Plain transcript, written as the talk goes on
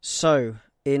So,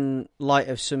 in light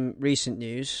of some recent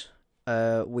news,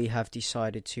 we have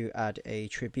decided to add a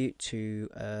tribute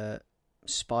to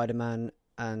Spider-Man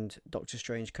and Doctor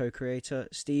Strange co-creator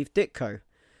Steve Ditko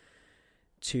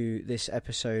to this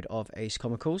episode of Ace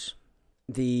Comicals.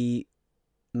 The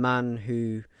man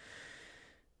who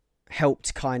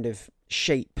helped kind of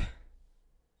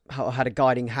had a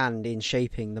guiding hand in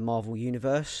shaping the Marvel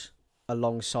Universe,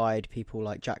 alongside people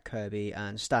like Jack Kirby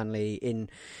and Stan Lee in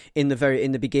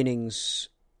the beginnings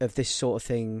of this sort of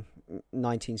thing,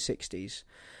 1960s,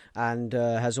 and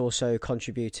has also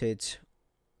contributed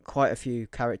quite a few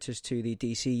characters to the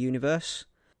DC universe.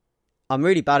 I'm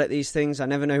really bad at these things. I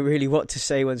never know really what to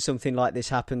say when something like this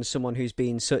happens. Someone who's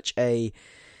been such a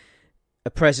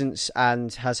presence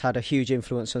and has had a huge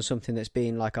influence on something that's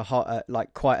been like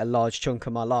quite a large chunk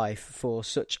of my life for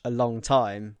such a long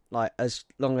time, like as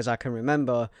long as I can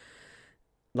remember.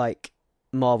 Like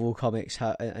Marvel comics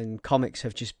and comics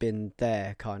have just been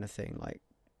there, kind of thing. Like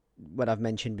when I've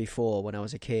mentioned before, when I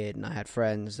was a kid and I had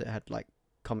friends that had like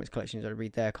comics collections, I'd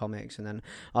read their comics, and then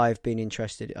I've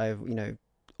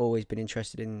always been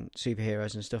interested in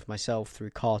superheroes and stuff myself through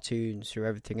cartoons, through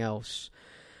everything else.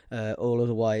 All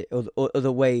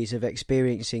other ways of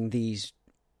experiencing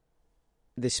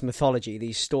this mythology,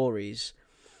 these stories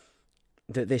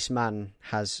that this man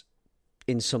has,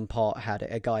 in some part, had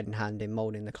a guiding hand in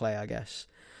moulding the clay, I guess.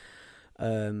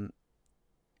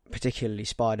 Particularly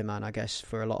Spider-Man, I guess,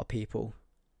 for a lot of people.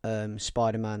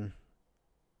 Spider-Man,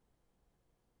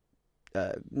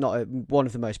 one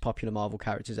of the most popular Marvel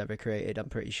characters ever created, I'm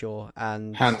pretty sure,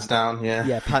 and Hands down,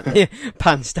 yeah.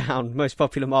 Pants down, most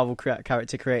popular Marvel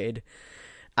character created,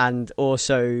 and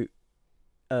also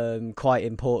quite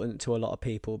important to a lot of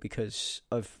people because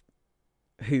of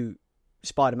who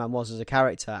Spider-Man was as a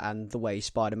character and the way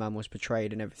Spider-Man was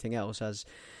portrayed and everything else as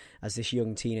this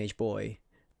young teenage boy.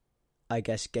 I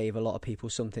guess gave a lot of people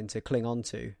something to cling on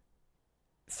to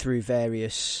through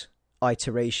various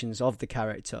iterations of the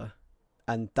character.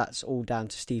 And that's all down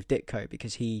to Steve Ditko,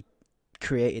 because he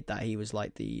created that. He was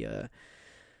like he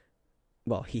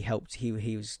helped.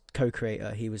 He was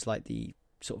co-creator. He was like the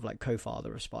sort of like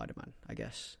co-father of Spider-Man, I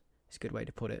guess. It's a good way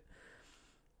to put it.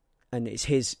 And it's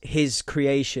his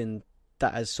creation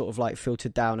that has sort of like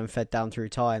filtered down and fed down through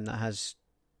time, that has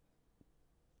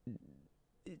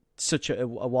such a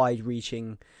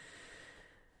wide-reaching...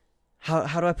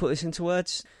 How do I put this into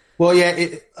words? Well, yeah,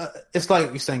 it's like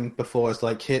you were saying before. It's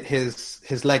like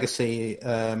his legacy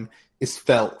is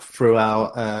felt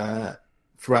throughout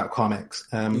comics.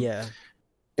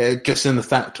 Just in the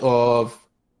fact of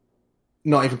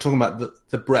not even talking about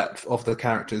the breadth of the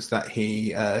characters that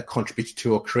he contributed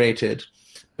to or created,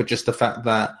 but just the fact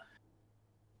that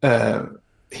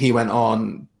he went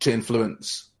on to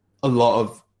influence a lot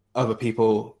of other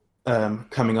people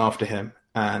coming after him,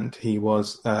 and he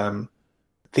was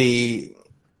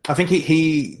I think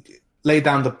he laid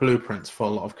down the blueprints for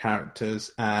a lot of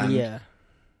characters, and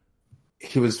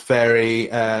he was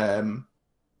very. I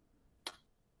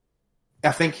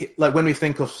think like when we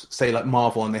think of, say, like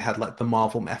Marvel, and they had like the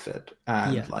Marvel method,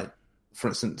 and like, for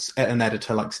instance, an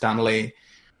editor like Stan Lee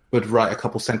would write a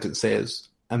couple sentences,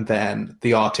 and then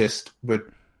the artist would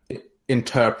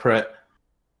interpret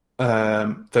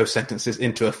those sentences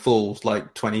into a full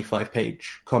like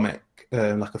 25-page comic,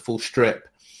 like a full strip.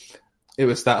 It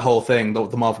was that whole thing.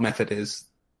 The Marvel method is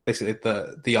basically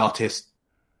the artist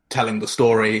telling the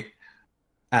story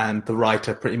and the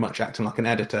writer pretty much acting like an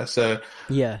editor. So,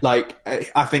 like,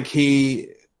 I think he,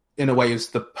 in a way, is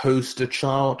the poster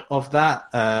child of that.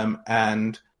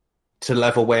 And to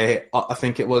level where I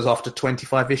think it was after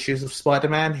 25 issues of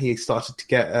Spider-Man, he started to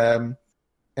get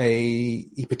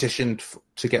he petitioned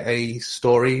to get a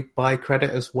story by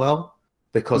credit as well,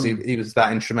 because he was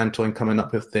that instrumental in coming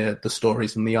up with the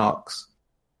stories and the arcs.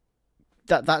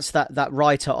 That's that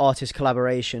writer-artist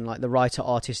collaboration, like the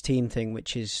writer-artist team thing,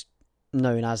 which is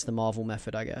known as the Marvel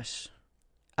method, I guess.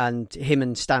 And him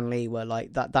and Stan Lee were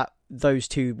like that those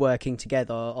two working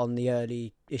together on the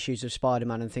early issues of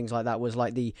Spider-Man and things like that was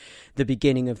like the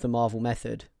beginning of the Marvel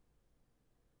method.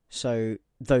 So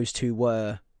those two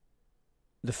were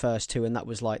the first two, and that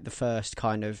was like the first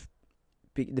kind of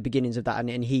the beginnings of that,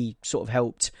 and he sort of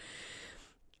helped.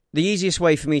 The easiest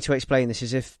way for me to explain this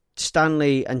is if Stan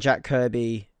Lee and Jack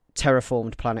Kirby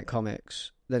terraformed Planet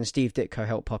Comics, then Steve Ditko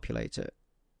helped populate it.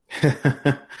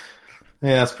 Yeah,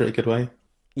 that's a pretty good way.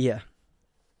 Yeah.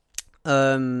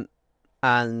 And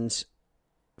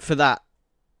for that,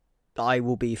 I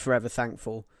will be forever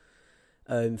thankful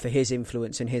for his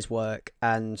influence and his work,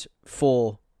 and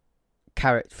for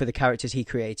the characters he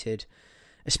created,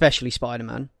 especially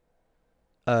Spider-Man.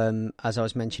 As I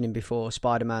was mentioning before,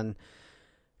 Spider-Man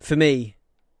for me,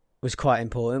 was quite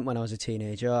important when I was a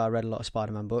teenager. I read a lot of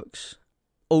Spider-Man books.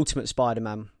 Ultimate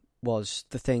Spider-Man was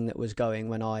the thing that was going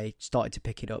when I started to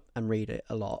pick it up and read it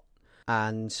a lot.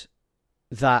 And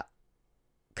that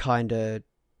kind of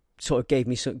sort of gave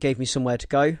me somewhere to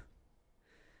go,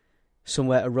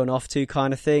 somewhere to run off to,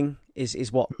 kind of thing,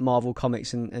 is what Marvel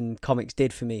Comics and comics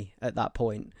did for me at that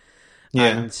point.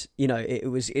 Yeah. And, you know,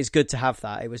 it's good to have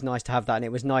that. It was nice to have that, and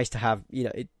it was nice to have, you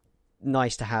know,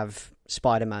 nice to have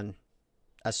Spider-Man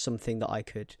as something that I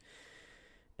could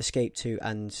escape to.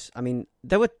 And I mean,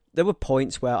 there were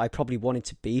points where I probably wanted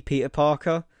to be Peter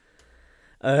Parker,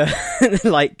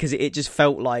 like, because it just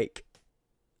felt like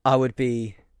I would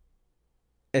be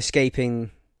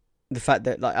escaping the fact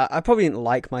that, like, I probably didn't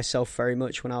like myself very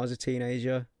much when I was a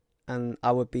teenager, and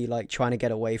I would be like trying to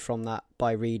get away from that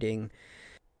by reading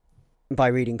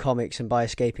comics and by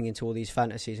escaping into all these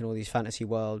fantasies and all these fantasy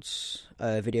worlds,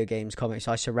 video games, comics.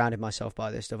 I surrounded myself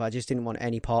by this stuff. I just didn't want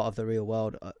any part of the real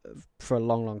world for a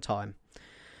long, long time.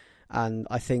 And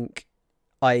I think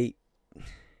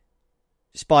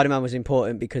Spider-Man was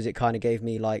important because it kind of gave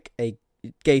me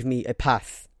a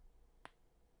path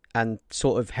and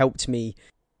sort of helped me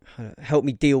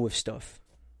deal with stuff.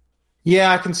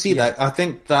 Yeah, I can see that. I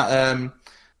think that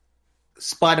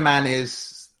Spider-Man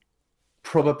is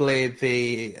probably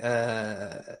the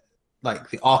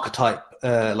archetype,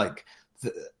 like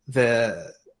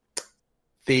the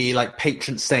like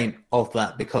patron saint of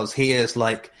that, because he is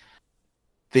like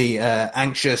the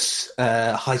anxious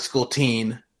high school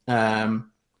teen,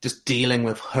 just dealing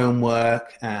with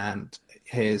homework and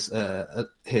his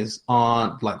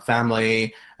aunt, like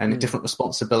family, and different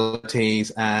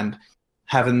responsibilities, and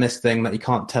having this thing that he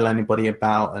can't tell anybody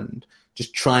about, and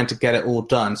just trying to get it all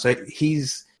done. So he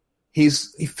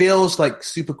feels like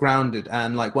super grounded,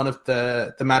 and like one of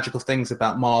the magical things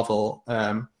about Marvel,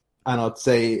 and I'd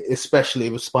say especially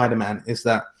with Spider-Man, is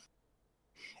that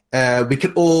we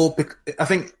could all, I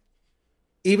think,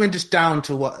 even just down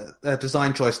to what a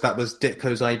design choice that was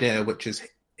Ditko's idea, which is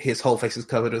his whole face is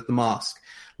covered with the mask.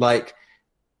 Like,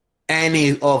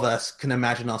 any of us can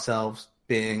imagine ourselves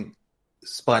being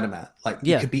Spider-Man. Like,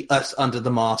 it could be us under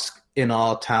the mask in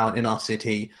our town, in our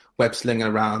city, web slinging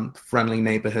around, friendly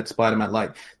neighborhood Spider-Man.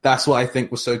 Like, that's what I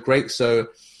think was so great. So,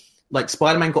 like,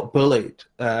 Spider-Man got bullied.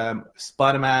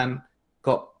 Spider-Man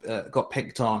got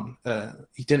picked on.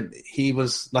 He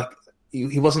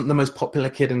wasn't the most popular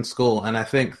kid in school, and I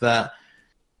think that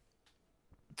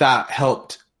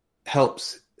helps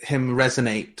him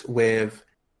resonate with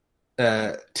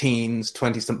teens,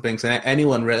 20-somethings, and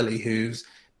anyone really who's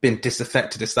been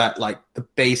disaffected. Is that, like, the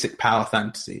basic power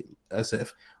fantasy, as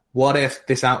if, what if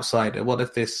this outsider, what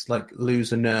if this, like,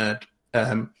 loser nerd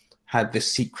had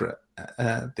this secret,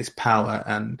 this power,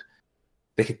 and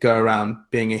they could go around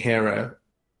being a hero?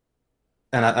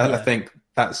 And I think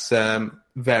that's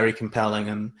very compelling,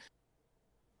 and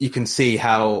you can see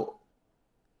how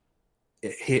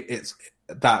it's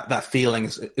that feeling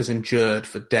is endured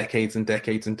for decades and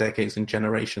decades and decades and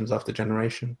generations after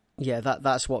generation. Yeah,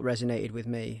 that's what resonated with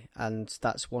me, and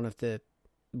that's one of the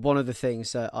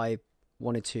things that I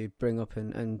wanted to bring up,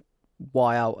 and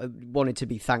why I wanted to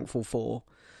be thankful for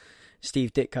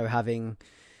Steve Ditko having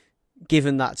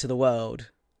given that to the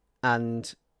world,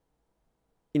 and,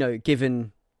 you know,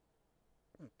 given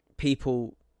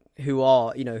people who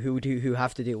are, you know, who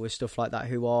have to deal with stuff like that,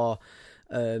 who are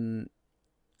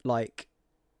like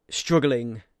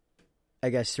struggling, I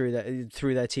guess, through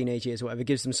their teenage years or whatever,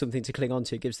 gives them something to cling on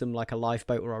to, gives them like a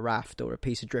lifeboat or a raft or a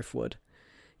piece of driftwood,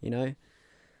 you know.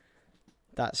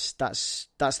 That's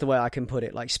the way I can put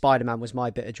it. Like, Spider-Man was my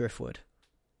bit of driftwood.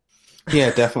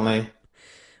 Yeah, definitely.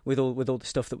 with all the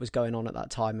stuff that was going on at that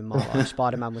time in my life,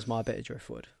 Spider-Man was my bit of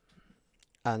driftwood,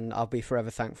 and I'll be forever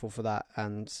thankful for that.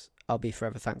 And I'll be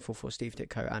forever thankful for Steve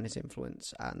Ditko and his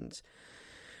influence and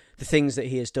the things that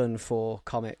he has done for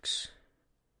comics.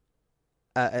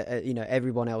 You know,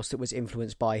 everyone else that was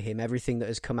influenced by him, everything that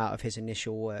has come out of his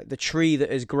initial work, the tree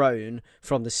that has grown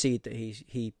from the seed that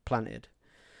he planted,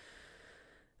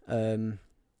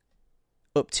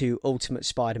 up to Ultimate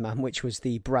Spider-Man, which was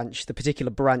the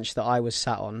particular branch that I was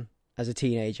sat on as a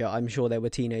teenager. I'm sure there were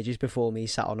teenagers before me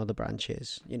sat on other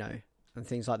branches, you know, and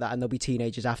things like that, and there'll be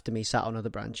teenagers after me sat on other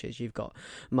branches. You've got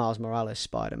Miles Morales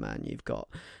Spider-Man, you've got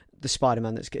the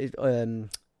Spider-Man that's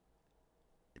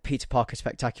Peter Parker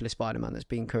Spectacular Spider-Man that's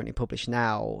being currently published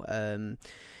now,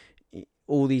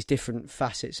 all these different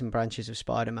facets and branches of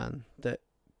Spider-Man that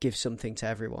give something to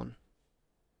everyone,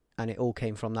 and it all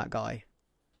came from that guy.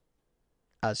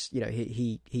 As you know,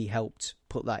 he helped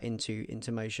put that into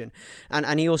motion,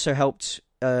 and he also helped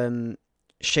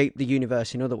shape the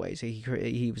universe in other ways.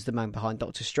 He was the man behind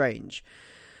Doctor Strange,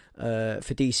 for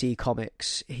DC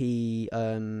Comics. He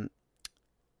was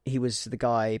the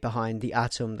guy behind the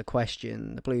Atom, the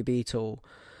Question, the Blue Beetle,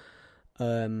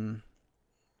 Captain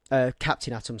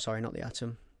Atom. Sorry, not the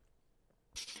Atom.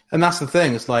 And that's the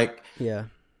thing. It's like, yeah,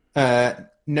 because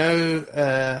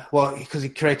he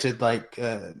created like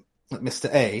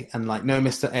Mr. A, and like no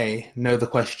Mr. A, no the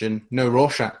Question, no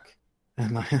Rorschach,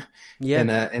 and like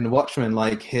in Watchmen,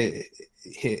 like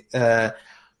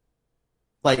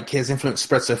like his influence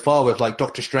spread so far with like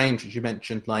Doctor Strange, as you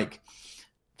mentioned, like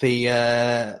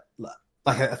I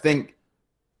think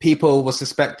people were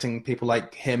suspecting people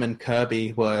like him and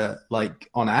Kirby were like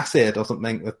on acid or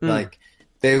something with like.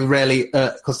 They were really,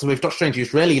 because with Doctor Strange, he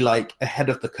was really like ahead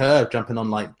of the curve, jumping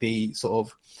on like the sort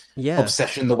of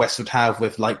obsession the West would have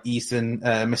with like Eastern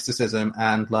mysticism,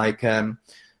 and like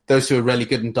those who are really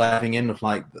good in diving in with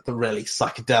like the really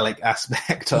psychedelic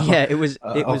aspect of,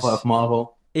 of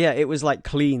Marvel. Yeah, it was like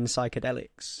clean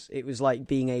psychedelics. It was like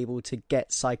being able to get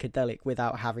psychedelic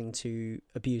without having to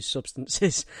abuse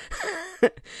substances.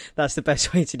 That's the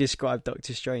best way to describe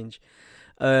Doctor Strange.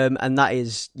 And that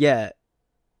is,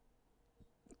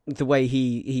 the way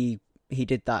he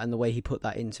did that, and the way he put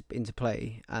that into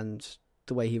play, and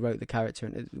the way he wrote the character,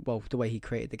 and the way he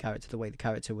created the character, the way the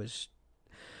character was,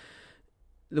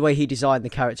 the way he designed the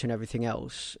character and everything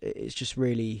else. It's just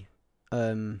really,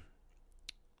 it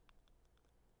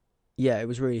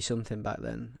was really something back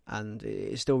then, and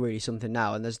it's still really something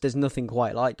now. And there's nothing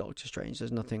quite like Doctor Strange.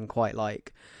 There's nothing quite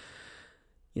like,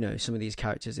 some of these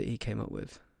characters that he came up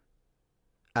with,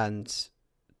 and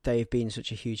they've been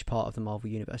such a huge part of the Marvel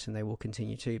Universe, and they will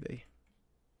continue to be.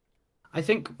 I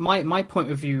think my point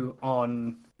of view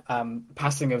on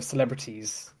passing of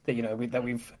celebrities that that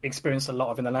we've experienced a lot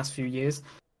of in the last few years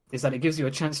is that it gives you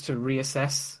a chance to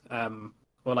reassess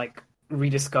or like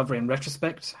rediscover in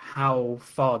retrospect how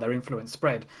far their influence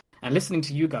spread. And listening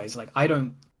to you guys, like I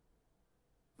didn't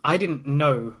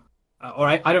know. Or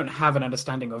I don't have an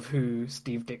understanding of who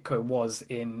Steve Ditko was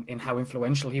in how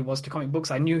influential he was to comic books.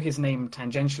 I knew his name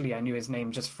tangentially. I knew his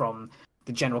name just from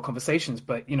the general conversations.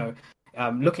 But,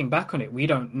 looking back on it, we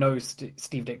don't know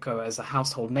Steve Ditko as a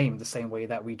household name the same way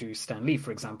that we do Stan Lee,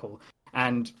 for example.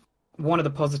 And one of the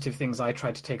positive things I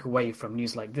try to take away from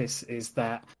news like this is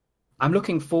that I'm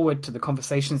looking forward to the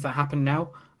conversations that happen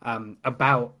now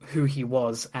about who he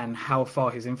was and how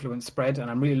far his influence spread. And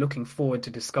I'm really looking forward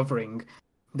to discovering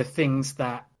the things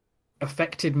that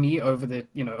affected me over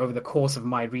the course of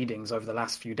my readings over the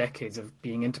last few decades of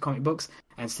being into comic books,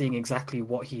 and seeing exactly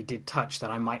what he did touch that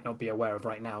I might not be aware of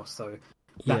right now. So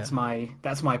that's my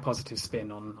positive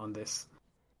spin on this.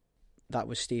 That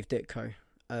was Steve Ditko,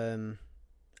 and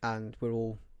we're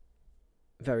all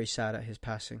very sad at his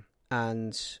passing.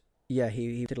 And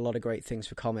he did a lot of great things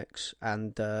for comics,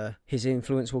 and his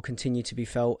influence will continue to be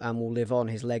felt and will live on.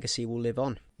 His legacy will live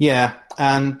on. Yeah,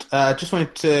 and just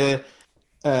wanted to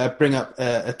bring up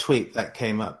a tweet that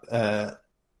came up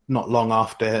not long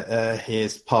after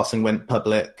his passing went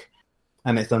public,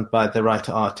 and it's done by the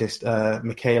writer-artist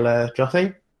Michaela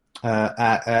Joffe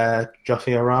at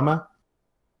Joffe-Orama.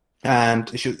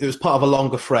 And it was part of a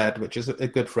longer thread, which is a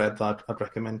good thread that I'd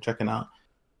recommend checking out.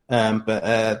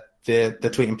 But the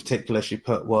tweet in particular she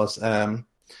put was,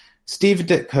 Steve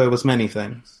Ditko was many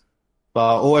things,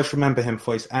 but I'll always remember him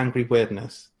for his angry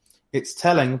weirdness. It's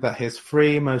telling that his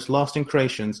three most lasting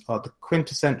creations are the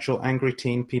quintessential angry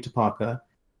teen Peter Parker,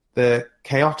 the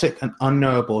chaotic and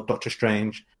unknowable Doctor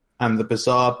Strange, and the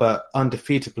bizarre but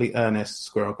undefeatably earnest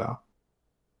Squirrel Girl.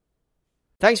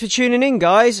 Thanks for tuning in,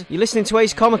 guys. You're listening to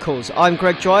Ace Comicals. I'm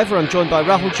Greg Driver. I'm joined by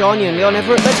Rahul Jani and Leon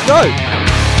Everett. Let's go!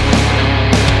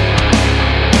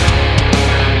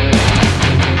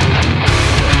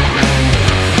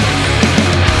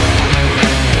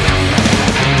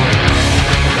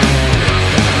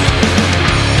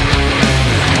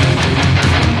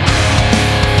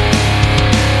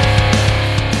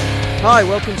 Hi,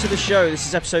 welcome to the show. This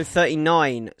is episode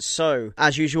 39. So,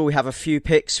 as usual, we have a few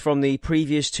picks from the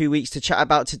previous 2 weeks to chat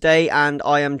about today, and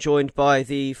I am joined by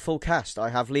the full cast. I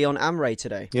have Leon and Ray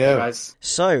today. Yeah, guys.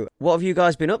 So, what have you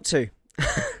guys been up to?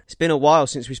 It's been a while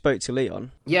since we spoke to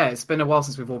Leon. Yeah, it's been a while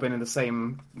since we've all been in the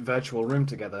same virtual room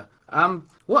together.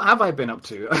 What have I been up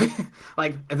to?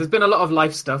 Like, there's been a lot of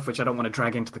life stuff, which I don't want to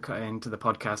drag into the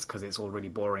podcast because it's all really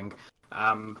boring.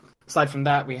 Aside from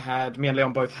that, me and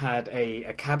Leon both had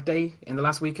a cab day in the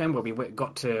last weekend where we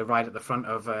got to ride at the front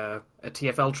of a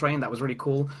TfL train. That was really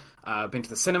cool. Been to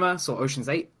the cinema, saw Ocean's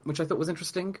 8, which I thought was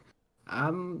interesting.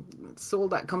 That's all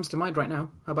that comes to mind right now.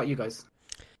 How about you guys?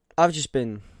 I've just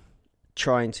been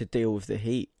trying to deal with the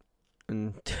heat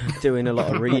and doing a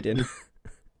lot of reading.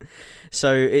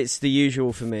 So it's the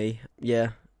usual for me.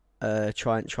 Yeah.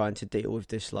 trying to deal with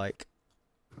this like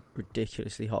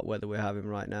ridiculously hot weather we're having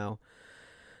right now.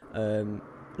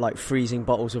 Like freezing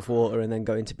bottles of water and then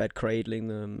going to bed cradling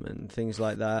them and things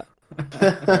like that.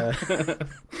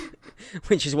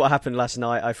 Which is what happened last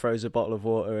night. I froze a bottle of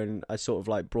water and I sort of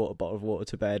like brought a bottle of water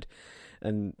to bed,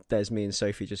 and there's me and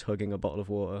Sophie just hugging a bottle of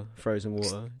water, frozen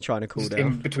water, trying to cool down.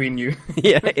 In between you.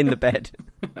 Yeah, in the bed.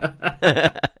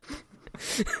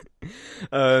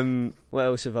 What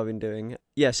else have I been doing?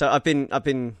 Yeah, so I've been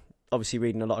obviously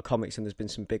reading a lot of comics, and there's been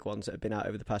some big ones that have been out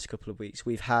over the past couple of weeks.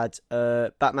 We've had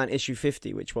Batman issue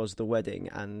 50, which was The Wedding,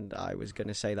 and I was going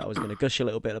to say that I was going to gush a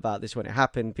little bit about this when it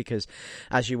happened, because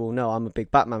as you all know, I'm a big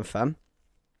Batman fan.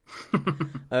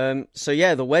 So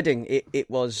yeah, The Wedding, it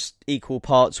was equal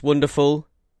parts wonderful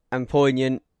and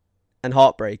poignant and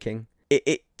heartbreaking.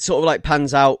 It sort of like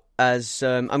pans out as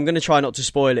I'm going to try not to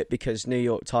spoil it because New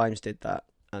York Times did that,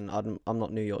 and I'm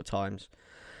not New York Times,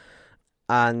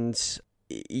 and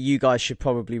you guys should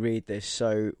probably read this.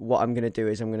 So what I'm going to do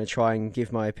is I'm going to try and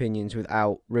give my opinions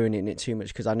without ruining it too much,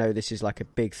 because I know this is like a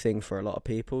big thing for a lot of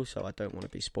people, so I don't want to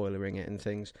be spoilering it and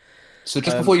things. So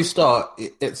just before you start,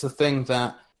 it's a thing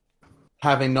that,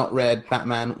 having not read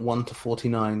Batman 1 to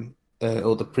 49,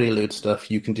 or the prelude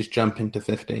stuff, you can just jump into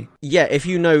 50. Yeah, if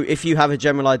you have a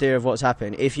general idea of what's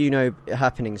happening, if you know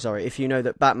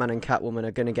that Batman and Catwoman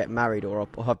are going to get married or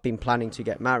have been planning to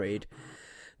get married,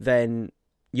 then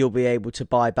you'll be able to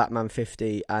buy Batman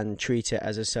 50 and treat it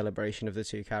as a celebration of the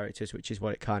two characters, which is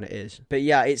what it kind of is. But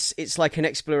yeah, it's like an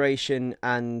exploration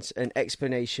and an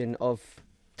explanation of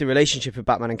the relationship of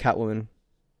Batman and Catwoman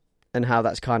and how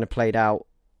that's kind of played out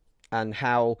and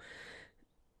how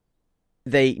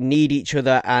they need each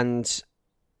other, and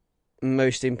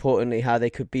most importantly, how they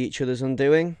could be each other's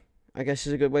undoing, I guess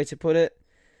is a good way to put it.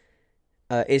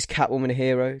 Is Catwoman a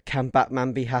hero? Can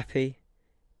Batman be happy?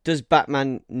 Does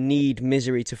Batman need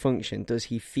misery to function? Does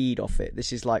he feed off it?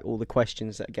 This is like all the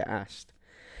questions that get asked.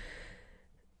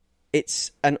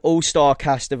 It's an all-star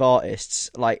cast of artists,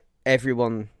 like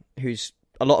everyone who's...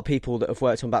 A lot of people that have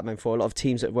worked on Batman before, a lot of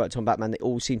teams that have worked on Batman, they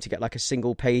all seem to get like a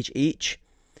single page each.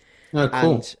 Oh,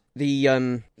 cool.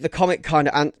 And the comic kind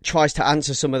of tries to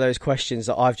answer some of those questions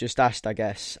that I've just asked, I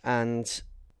guess. And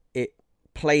it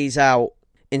plays out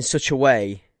in such a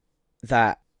way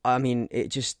that, I mean,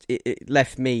 it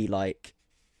left me like,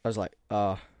 I was like,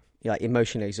 like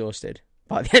emotionally exhausted.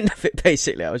 By the end of it,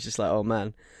 basically, I was just like, oh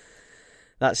man,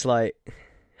 that's like,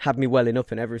 had me welling up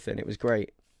and everything. It was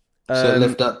great. So it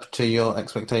lived up to your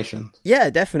expectations? Yeah,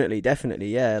 definitely,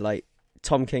 yeah. Like,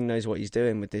 Tom King knows what he's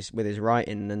doing with his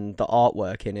writing and the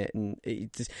artwork in it, and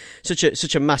it's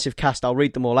such a massive cast. I'll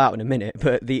read them all out in a minute,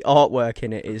 but the artwork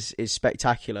in it is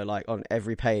spectacular, like on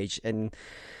every page, and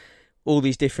all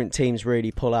these different teams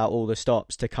really pull out all the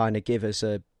stops to kind of give us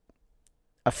a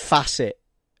facet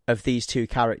of these two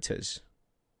characters,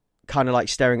 kind of like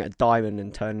staring at a diamond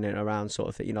and turning it around sort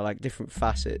of thing, you know, like different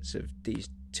facets of these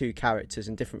two characters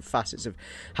and different facets of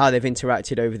how they've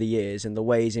interacted over the years and the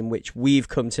ways in which we've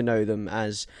come to know them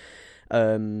as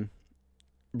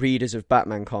readers of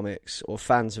Batman comics or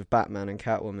fans of Batman and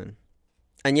Catwoman.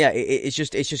 And yeah, it's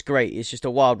just great. It's just a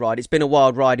wild ride. It's been a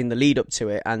wild ride in the lead up to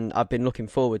it, and I've been looking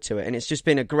forward to it. And it's just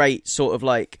been a great sort of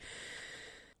like,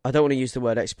 I don't want to use the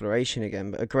word exploration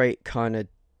again, but a great kind of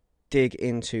dig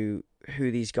into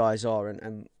who these guys are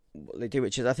and what they do,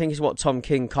 which is, I think, is what Tom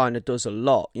King kind of does a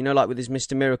lot. You know, like with his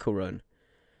Mr. Miracle run,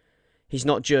 he's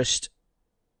not just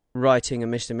writing a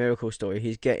Mr. Miracle story,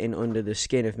 he's getting under the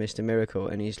skin of Mr. Miracle,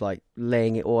 and he's like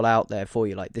laying it all out there for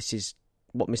you, like, this is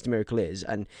what Mr. Miracle is.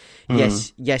 And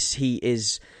yes, he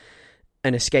is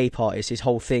an escape artist. His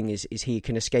whole thing is he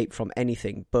can escape from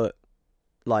anything, but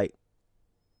like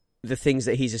the things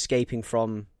that he's escaping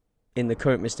from in the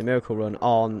current Mr. Miracle run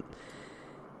aren't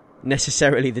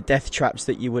necessarily the death traps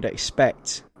that you would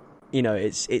expect. You know,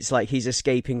 it's like he's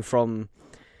escaping from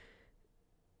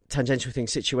tangential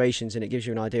situations, and it gives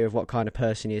you an idea of what kind of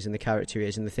person he is and the character he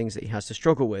is and the things that he has to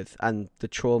struggle with and the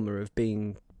trauma of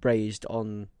being raised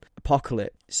on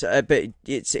Apocalypse. So, but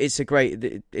it's a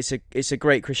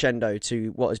great crescendo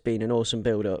to what has been an awesome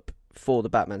build up for the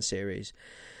Batman series.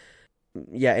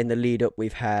 Yeah, in the lead up,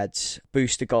 we've had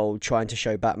Booster Gold trying to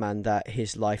show Batman that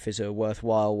his life is a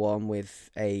worthwhile one with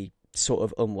a sort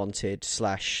of unwanted /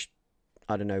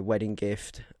 I don't know, wedding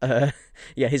gift.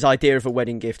 Yeah, his idea of a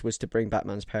wedding gift was to bring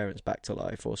Batman's parents back to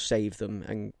life or save them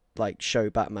and like show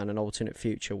Batman an alternate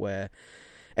future where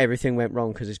everything went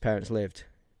wrong because his parents lived,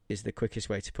 is the quickest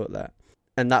way to put that.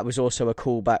 And that was also a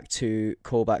callback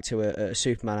to a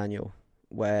Superman annual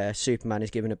where Superman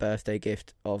is given a birthday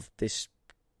gift of this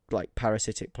like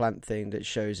parasitic plant thing that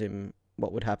shows him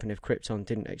what would happen if Krypton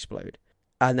didn't explode.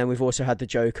 And then we've also had the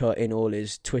Joker in all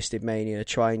his twisted mania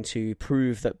trying to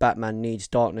prove that Batman needs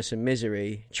darkness and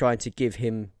misery, trying to give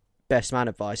him best man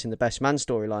advice in the best man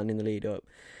storyline in the lead up,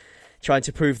 trying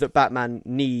to prove that Batman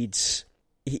needs,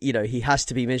 he has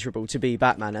to be miserable to be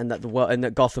Batman, and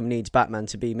that Gotham needs Batman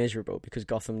to be miserable because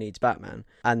Gotham needs Batman.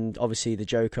 And obviously the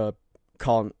Joker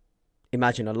can't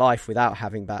imagine a life without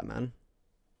having Batman,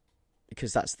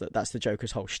 because that's the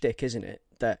Joker's whole shtick, isn't it?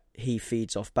 That he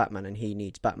feeds off Batman and he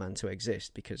needs Batman to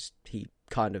exist because he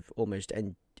kind of almost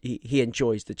he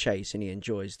enjoys the chase and he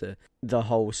enjoys the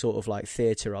whole sort of like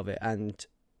theatre of it. And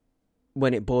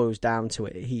when it boils down to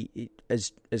it, he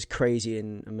as crazy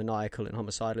and maniacal and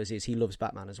homicidal as he is, he loves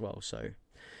Batman as well. So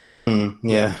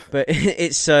yeah, but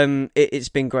it's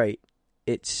been great.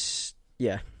 It's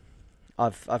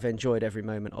I've enjoyed every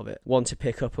moment of it. One to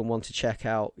pick up and one to check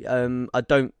out. I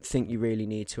don't think you really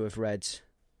need to have read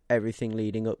everything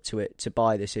leading up to it to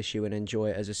buy this issue and enjoy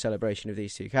it as a celebration of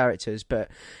these two characters, but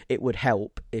it would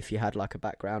help if you had like a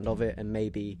background of it and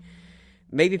maybe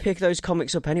pick those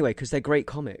comics up anyway, because they're great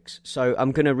comics. So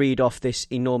I'm going to read off this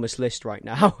enormous list right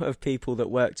now of people that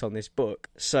worked on this book.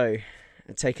 So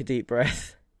take a deep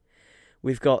breath.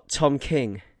 We've got Tom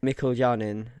King, Mikkel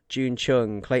Janin, June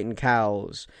Chung, Clayton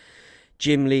Cowles,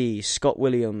 Jim Lee, Scott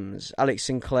Williams, Alex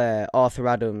Sinclair, Arthur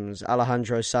Adams,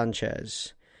 Alejandro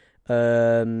Sanchez,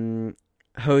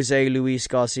 Jose Luis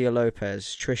Garcia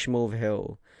Lopez, Trish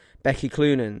Mulvihill, Becky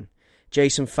Cloonan,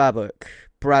 Jason Fabok,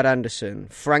 Brad Anderson,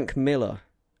 Frank Miller,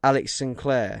 Alex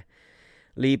Sinclair,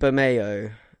 Lee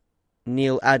Bermeo,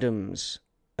 Neil Adams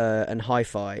and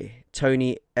Hi-Fi,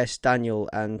 Tony S. Daniel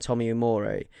and Tommy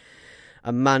Amore,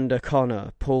 Amanda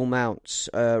Connor, Paul Mounts,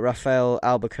 Rafael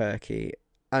Albuquerque,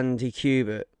 Andy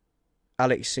Kubert,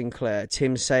 Alex Sinclair,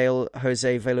 Tim Sale,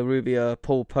 Jose Villarrubia,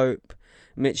 Paul Pope,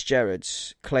 Mitch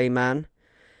Gerrards, Clay Mann,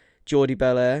 Geordie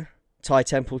Belair, Ty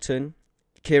Templeton,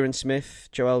 Kieran Smith,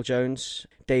 Joel Jones,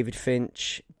 David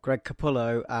Finch, Greg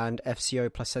Capullo, and FCO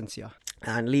Placencia,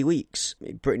 and Lee Weeks,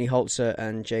 Brittany Holzer,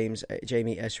 and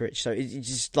Jamie Esrich. So it's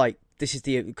just like, this is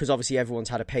because obviously everyone's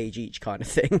had a page each kind of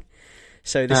thing.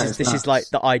 So this is like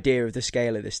the idea of the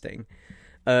scale of this thing.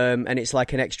 And it's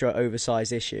like an extra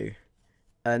oversized issue,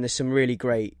 and there's some really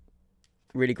great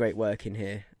work in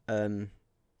here.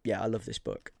 I love this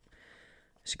book.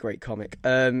 It's a great comic.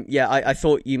 I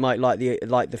thought you might like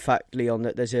the fact, Leon,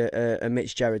 that there's a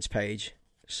Mitch Gerrards page.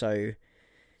 So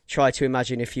try to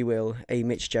imagine, if you will, a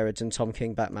Mitch Gerrards and Tom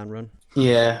King Batman run.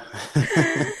 Yeah.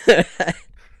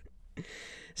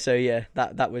 So yeah,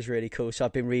 that was really cool. So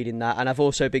I've been reading that, and I've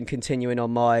also been continuing on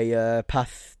my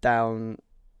path down.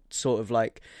 Sort of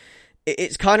like,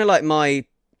 it's kind of like my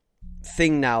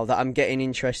thing now that I'm getting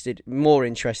more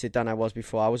interested than I was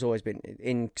before. I was always been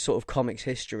in sort of comics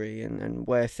history and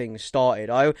where things started.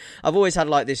 I've always had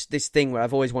like this thing where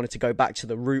I've always wanted to go back to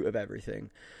the root of everything.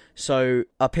 So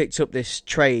I picked up this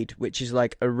trade, which is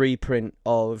like a reprint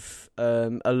of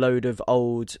a load of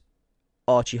old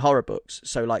Archie horror books.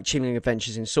 So like Chilling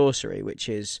Adventures in Sorcery, which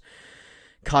is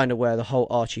kind of where the whole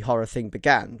Archie horror thing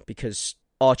began, because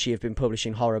Archie have been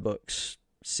publishing horror books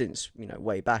since,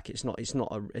 way back. It's not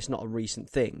a recent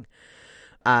thing.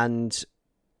 And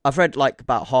I've read like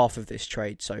about half of this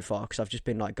trade so far, because I've just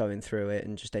been like going through it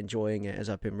and just enjoying it as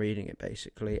I've been reading it,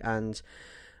 basically. And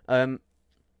the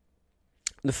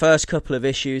first couple of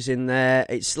issues in there,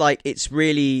 it's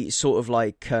really sort of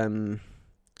like,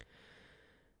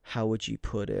 how would you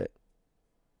put it?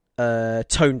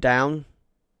 Toned down,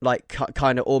 like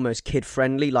kind of almost kid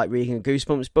friendly, like reading a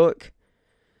Goosebumps book.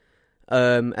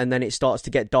 And then it starts to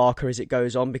get darker as it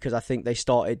goes on, because I think they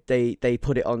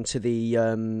put it onto the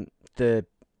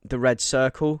Red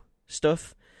Circle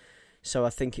stuff. So I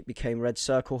think it became Red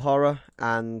Circle horror,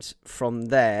 and from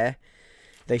there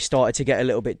they started to get a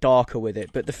little bit darker with it.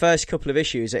 But the first couple of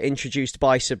issues are introduced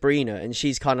by Sabrina, and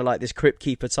she's kind of like this Crypt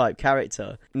Keeper type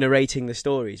character narrating the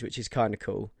stories, which is kind of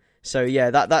cool. So yeah,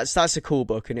 that's a cool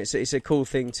book, and it's a cool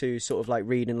thing to sort of like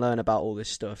read and learn about all this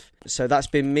stuff. So that's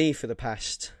been me for the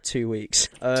past 2 weeks.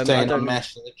 Staying on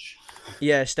message.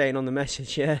 Yeah, staying on the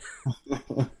message. Yeah.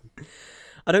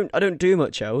 I don't do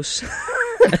much else.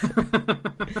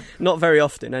 Not very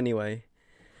often, anyway.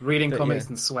 Reading comics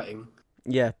and sweating.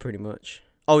 Yeah, pretty much.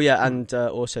 Oh yeah, and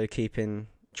also keeping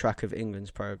track of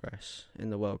England's progress in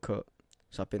the World Cup.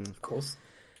 So I've been. Of course.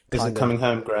 Is it coming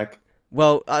home, Greg?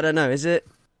 Well, I don't know. Is it?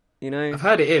 I've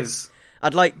heard it is.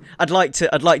 I'd like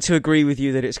to agree with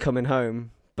you that it's coming home,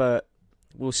 but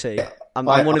we'll see. I'm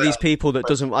one of these people that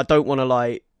doesn't. I don't want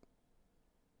to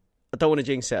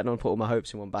jinx it. I don't want to put all my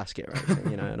hopes in one basket or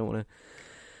anything. I don't want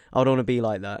to be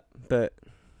like that. But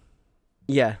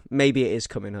yeah, maybe it is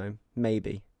coming home.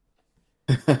 Maybe.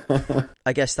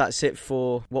 I guess that's it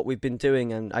for what we've been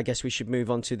doing, and I guess we should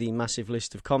move on to the massive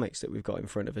list of comics that we've got in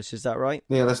front of us. Is that right?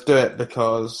 Yeah, let's do it,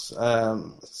 because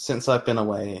since I've been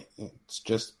away, it's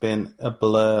just been a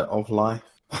blur of life.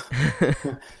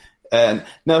 And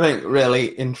nothing really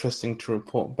interesting to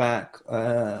report back.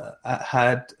 I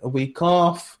had a week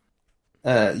off,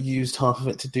 used half of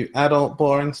it to do adult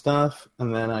boring stuff,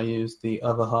 and then I used the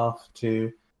other half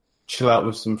to chill out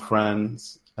with some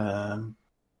friends,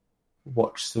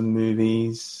 watch some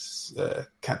movies,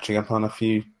 catching up on a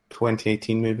few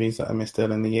 2018 movies that I missed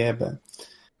earlier in the year, but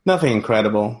nothing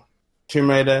incredible. Tomb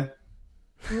Raider,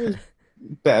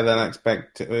 better than I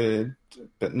expected,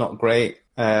 but not great.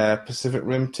 Pacific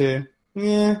Rim 2,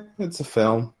 yeah, it's a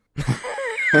film.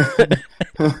 I've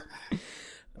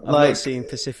not seen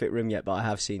Pacific Rim yet, but I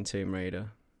have seen Tomb Raider.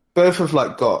 Both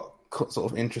have got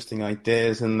sort of interesting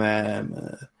ideas in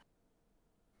them,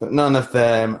 but none of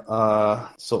them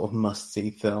are sort of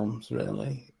must-see films,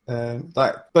 really.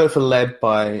 Both are led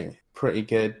by pretty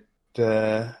good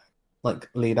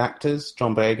lead actors,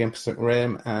 John Boyega in Pacific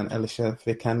Rim and Alicia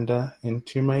Vikander in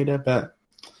Tomb Raider, but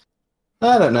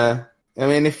I don't know. I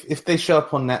mean, if they show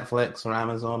up on Netflix or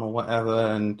Amazon or whatever,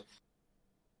 and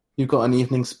you've got an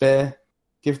evening spare,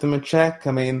 give them a check.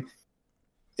 I mean,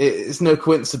 it's no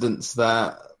coincidence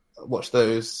that I watch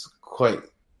those quite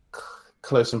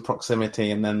close in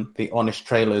proximity, and then the Honest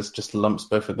Trailers just lumps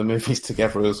both of the movies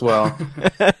together as well.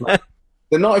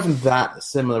 They're not even that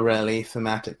similar, really,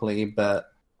 thematically, but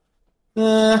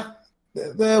they're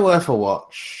worth a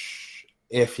watch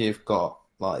if you've got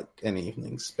an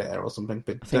evening spare or something.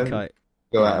 But don't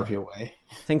go out of your way.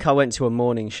 I think I went to a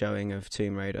morning showing of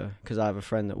Tomb Raider because I have a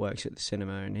friend that works at the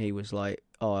cinema, and he was like,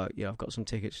 "Oh, yeah, I've got some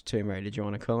tickets for Tomb Raider. Do you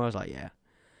want to come?" I was like, "Yeah,"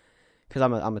 because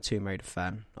I'm a Tomb Raider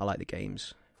fan. I like the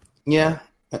games. Yeah,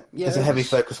 there's a heavy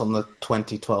focus on the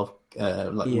 2012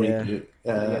 reboot.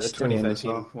 The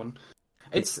 2013 one.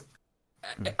 It's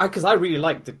because I really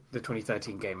like the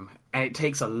 2013 game, and it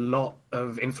takes a lot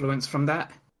of influence from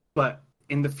that, but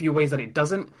in the few ways that it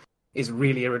doesn't, is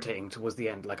really irritating towards the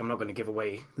end. I'm not going to give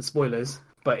away the spoilers,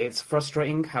 but it's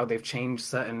frustrating how they've changed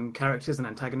certain characters and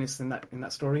antagonists in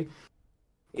that story.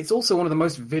 It's also one of the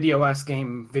most video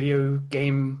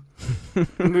game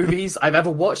movies I've ever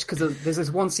watched, because there's this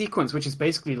one sequence which is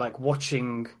basically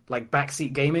watching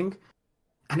backseat gaming,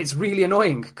 and it's really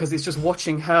annoying because it's just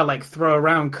watching her throw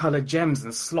around colored gems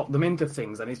and slot them into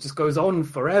things, and it just goes on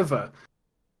forever.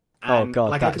 And, oh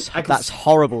god, that's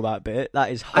horrible. That bit, that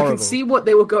is horrible. I can see what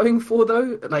they were going for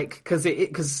though,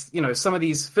 because some of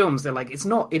these films, they're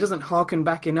it doesn't harken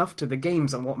back enough to the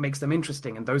games and what makes them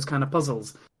interesting and those kind of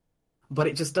puzzles. But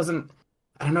it just doesn't.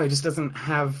 I don't know. It just doesn't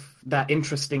have that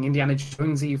interesting Indiana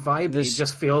Jonesy vibe. It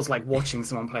just feels like watching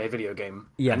someone play a video game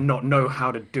and not know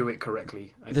how to do it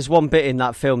correctly. There's one bit in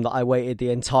that film that I waited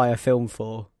the entire film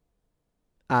for,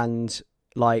 and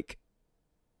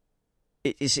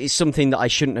It's something that I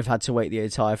shouldn't have had to wait the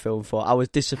entire film for. I was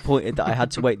disappointed that I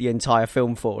had to wait the entire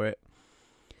film for it.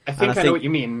 I think I know what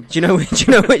you mean. Do you know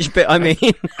which bit I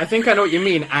mean? I think I know what you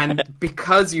mean, and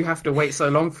because you have to wait so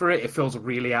long for it, it feels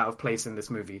really out of place in this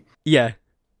movie. Yeah.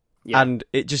 And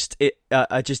I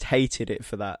just hated it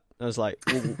for that. I was like,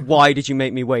 well, why did you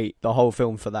make me wait the whole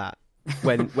film for that?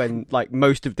 When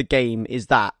most of the game is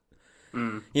that.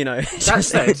 Mm.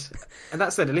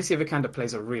 That said, Alicia Vikander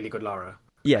plays a really good Lara.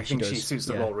 Yeah, I think she suits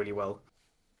the role really well.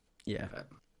 Yeah,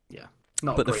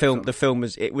 but the film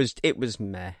was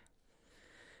meh,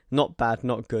 not bad,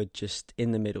 not good, just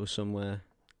in the middle somewhere.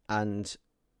 And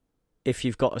if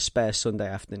you've got a spare Sunday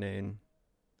afternoon,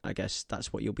 I guess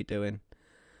that's what you'll be doing.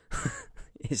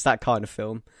 It's that kind of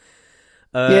film.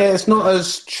 It's not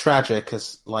as tragic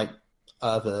as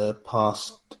other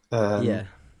past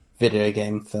video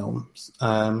game films.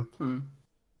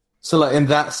 So in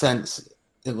that sense,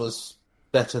 it was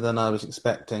better than I was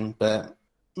expecting, but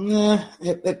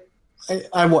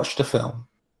I watched a film.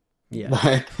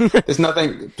 Yeah, there's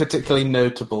nothing particularly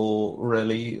notable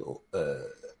really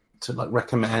to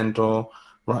recommend or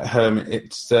write home.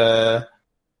 It's a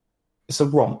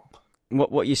romp.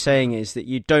 What you're saying is that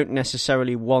you don't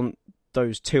necessarily want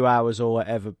those 2 hours or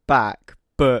whatever back,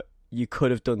 but you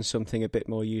could have done something a bit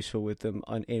more useful with them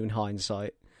in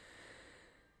hindsight.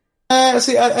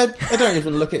 See, I don't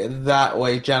even look at it that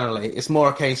way generally. It's more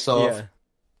a case of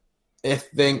I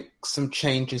think some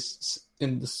changes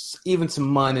even some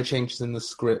minor changes in the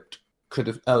script could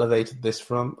have elevated this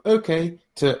from okay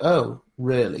to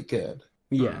really good.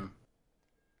 Yeah.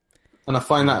 And I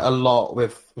find that a lot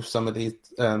with some of these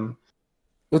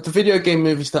with the video game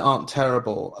movies that aren't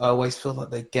terrible. I always feel like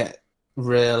they get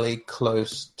really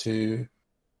close to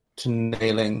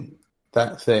nailing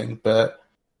that thing, but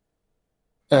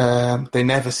They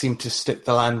never seem to stick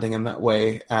the landing in that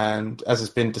way, and as has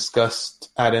been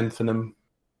discussed ad infinitum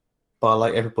by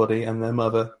like everybody and their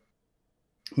mother,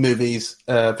 movies,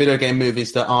 video game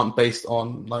movies that aren't based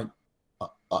on like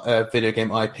video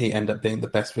game IP end up being the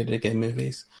best video game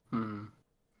movies,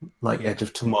 like Edge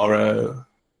of Tomorrow,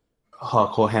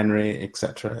 Hardcore Henry,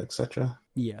 etc., etc.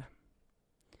 Yeah.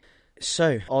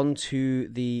 So on to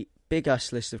the big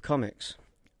ass list of comics.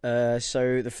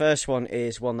 So the first one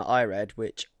is one that I read,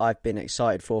 which I've been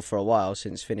excited for a while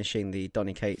since finishing the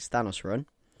Donny Cates Thanos run,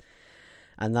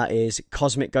 and that is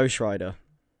Cosmic Ghost Rider.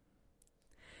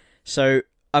 So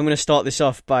I'm going to start this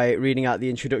off by reading out the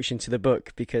introduction to the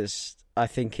book because I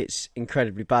think it's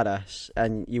incredibly badass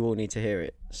and you all need to hear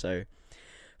it. So,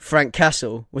 Frank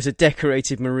Castle was a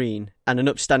decorated Marine and an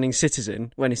upstanding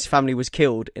citizen when his family was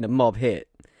killed in a mob hit.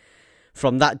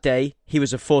 From that day, he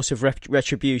was a force of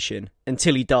retribution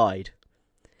until he died.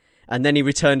 And then he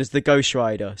returned as the Ghost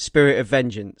Rider, Spirit of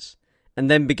Vengeance, and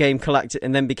then became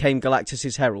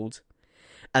Galactus's herald,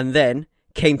 and then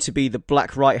came to be the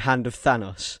black right hand of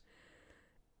Thanos,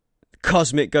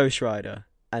 Cosmic Ghost Rider,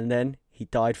 and then he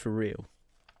died for real.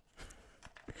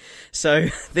 So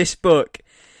this book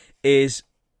is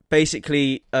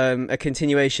basically a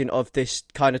continuation of this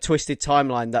kind of twisted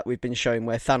timeline that we've been shown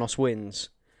where Thanos wins.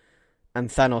 And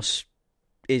Thanos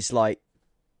is, like,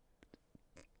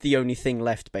 the only thing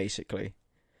left, basically.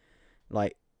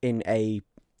 Like, in a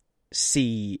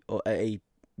sea or a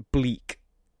bleak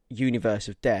universe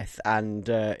of death. And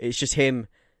it's just him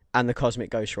and the Cosmic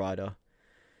Ghost Rider.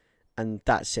 And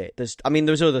that's it. There's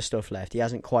other stuff left. He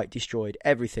hasn't quite destroyed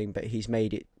everything, but he's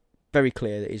made it very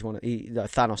clear that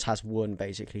Thanos has won,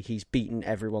 basically. He's beaten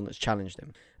everyone that's challenged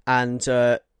him. And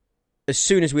as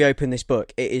soon as we open this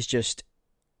book, it is just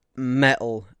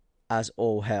metal as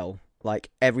all hell. Like,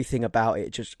 everything about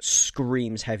it just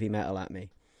screams heavy metal at me,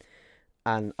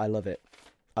 and I love it.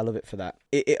 I love it for that.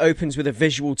 It opens with a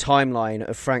visual timeline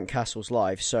of Frank Castle's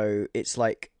life, so it's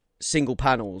like single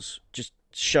panels just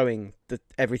showing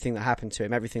everything that happened to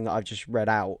him, everything that I've just read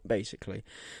out, basically.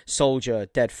 Soldier,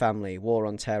 dead family, war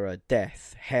on terror,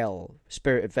 death, hell,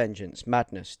 spirit of vengeance,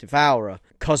 madness, devourer,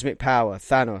 cosmic power,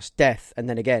 Thanos, death, and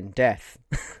then again death.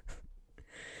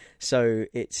 So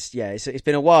it's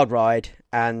been a wild ride,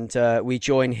 and we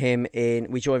join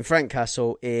Frank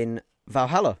Castle in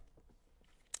Valhalla,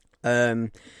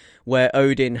 where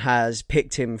Odin has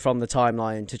picked him from the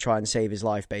timeline to try and save his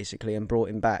life, basically, and brought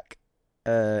him back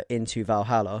into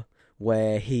Valhalla,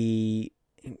 where he's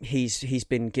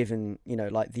been given,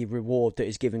 like the reward that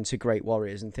is given to great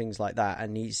warriors and things like that,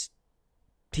 and he's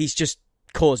just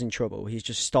causing trouble. He's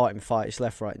just starting fights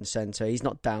left, right and centre. He's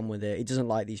not down with it. He doesn't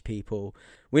like these people.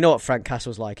 We know what Frank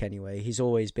Castle's like anyway. He's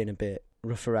always been a bit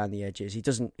rough around the edges. He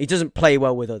doesn't play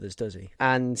well with others, does he?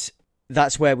 And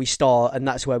that's where we start, and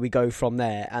that's where we go from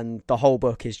there. And the whole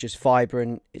book is just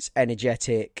vibrant. It's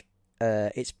energetic.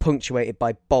 It's punctuated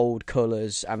by bold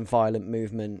colours and violent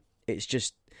movement.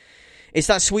 It's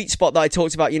that sweet spot that I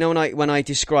talked about. When I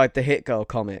described the Hit Girl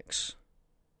comics,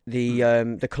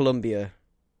 the Columbia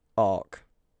arc,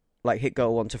 like Hit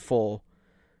Girl 1 to 4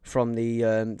 from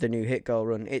the new Hit Girl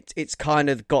run. It's kind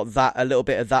of got a little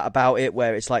bit of that about it,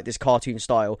 where it's like this cartoon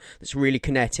style that's really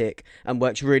kinetic and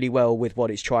works really well with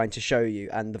what it's trying to show you,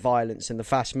 and the violence and the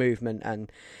fast movement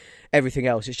and everything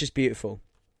else. It's just beautiful.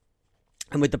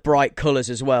 And with the bright colours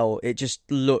as well, it just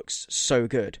looks so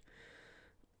good.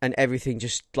 And everything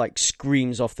just like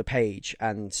screams off the page,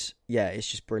 and yeah, it's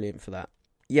just brilliant for that.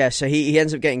 Yeah, so he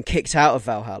ends up getting kicked out of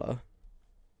Valhalla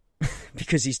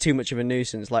because he's too much of a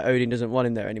nuisance. Like, Odin doesn't want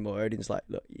him there anymore. Odin's like,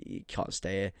 look, you can't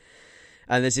stay here.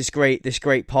 And there's this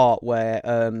great part where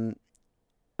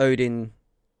Odin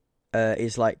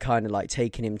is like kind of like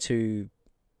taking him to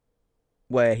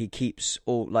where he keeps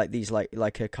all like these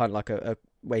like a kind of like a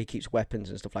where he keeps weapons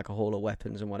and stuff, like a hall of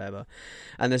weapons and whatever.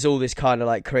 And there's all this kind of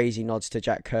like crazy nods to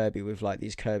Jack Kirby with like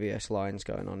these Kirby-esque lines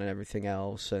going on and everything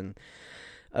else. And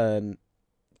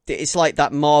it's like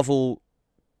that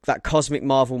cosmic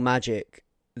Marvel magic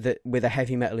that with a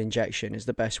heavy metal injection is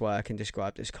the best way I can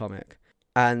describe this comic.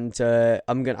 And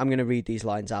I'm gonna read these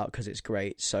lines out because it's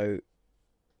great. So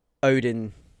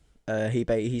Odin,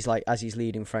 he's like, as he's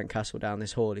leading Frank Castle down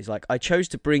this hall, he's like, I chose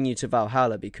to bring you to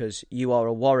Valhalla because you are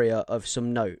a warrior of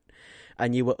some note,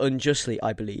 and you were unjustly,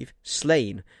 I believe,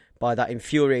 slain by that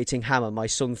infuriating hammer my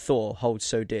son Thor holds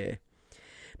so dear.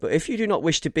 But if you do not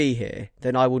wish to be here,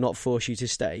 then I will not force you to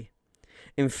stay.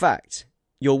 In fact,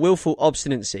 your willful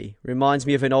obstinacy reminds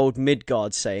me of an old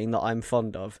Midgard saying that I'm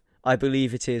fond of. I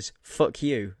believe it is, fuck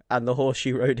you, and the horse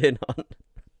you rode in on.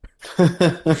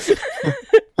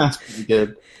 That's pretty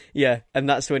good. Yeah, and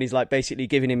that's when he's like basically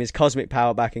giving him his cosmic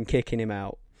power back and kicking him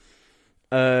out.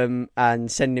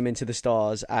 and sending him into the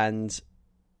stars, and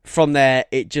from there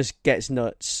it just gets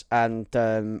nuts. And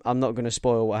I'm not going to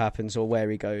spoil what happens or where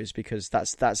he goes, because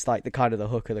that's like the kind of the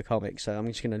hook of the comic, so I'm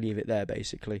just going to leave it there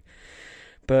basically.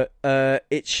 But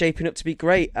it's shaping up to be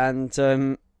great,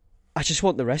 and I just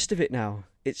want the rest of it now.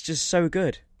 It's just so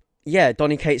good. Yeah,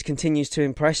 Donny Cates continues to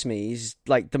impress me. He's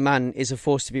like, the man is a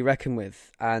force to be reckoned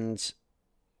with, and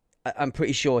I'm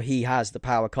pretty sure he has the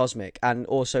power cosmic, and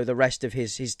also the rest of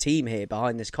his team here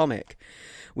behind this comic.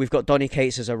 We've got Donny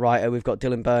Cates as a writer, we've got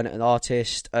Dylan Burnett, an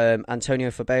artist,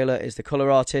 Antonio Fabela is the colour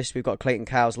artist, we've got Clayton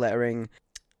Cowles lettering,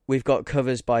 we've got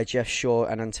covers by Jeff Shaw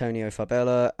and Antonio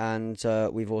Fabela,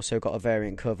 and we've also got a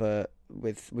variant cover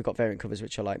we've got variant covers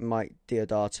which are like Mike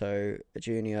Deodato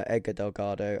Jr., Edgar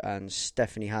Delgado, and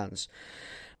Stephanie Hans.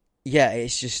 Yeah,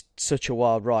 it's just such a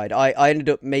wild ride. I ended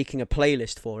up making a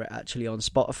playlist for it actually on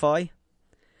Spotify,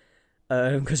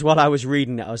 because while I was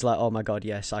reading it, I was like, oh my god,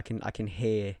 yes, I can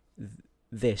hear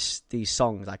these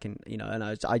songs. I can, and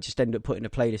I just ended up putting a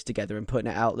playlist together and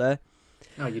putting it out there.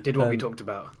 Oh, you did what we talked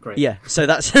about. Great. Yeah, so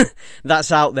that's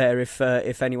that's out there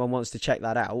if anyone wants to check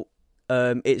that out.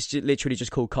 It's literally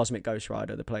just called Cosmic Ghost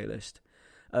Rider, the playlist,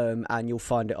 and you'll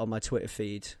find it on my Twitter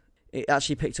feed. It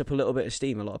actually picked up a little bit of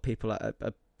steam. A lot of people,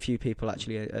 a few people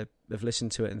actually have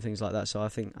listened to it and things like that. So I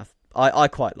think I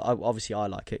obviously I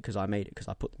like it because I made it, because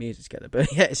I put the music together.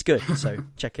 But yeah, it's good. So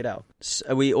check it out.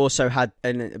 So we also had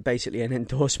basically an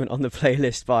endorsement on the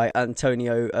playlist by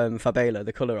Antonio Fabela,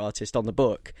 the colour artist, on the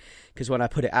book, because when I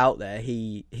put it out there,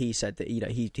 he said that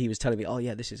he was telling me, oh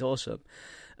yeah, this is awesome.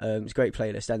 It's a great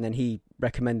playlist, and then he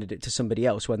recommended it to somebody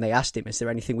else when they asked him, is there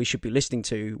anything we should be listening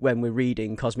to when we're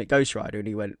reading Cosmic Ghost Rider? And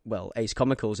he went, well, Ace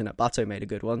Comicals and Bato made a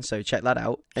good one, so check that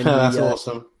out. And that's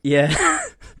awesome. Yeah.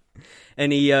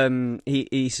 And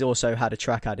he's also had a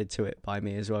track added to it by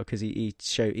me as well, because he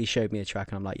showed me a track,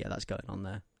 and I'm like, yeah, that's going on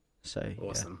there. So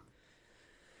awesome.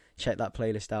 Yeah. Check that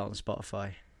playlist out on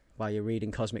Spotify while you're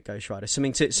reading Cosmic Ghost Rider.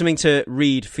 Something to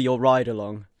read for your ride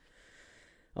along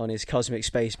on his cosmic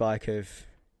space bike of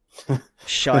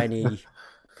shiny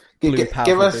blue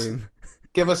power boom.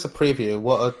 Give us a preview.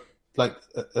 What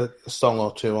a song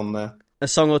or two on there. A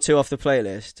song or two off the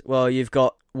playlist. Well, you've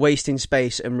got Wasting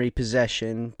Space and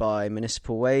Repossession by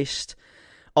Municipal Waste,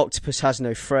 Octopus Has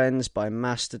No Friends by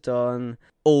Mastodon,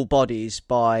 All Bodies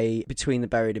by Between the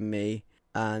Buried and Me,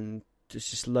 and there's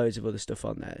just loads of other stuff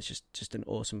on there. It's just an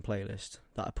awesome playlist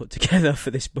that I put together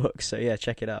for this book. So yeah,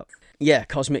 check it out. Yeah,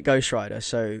 Cosmic Ghost Rider.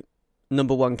 So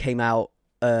number 1 came out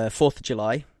 4th of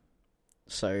July.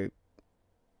 So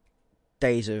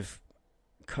days of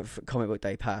comic book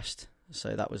day passed.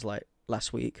 So that was like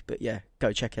last week. But yeah,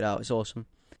 go check it out. It's awesome.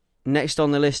 Next on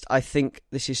the list, I think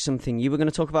this is something you were going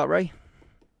to talk about, Ray?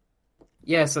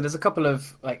 Yeah, so there's a couple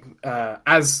of,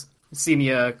 as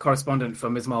senior correspondent for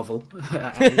Ms. Marvel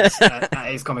at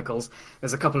Ace Comicals,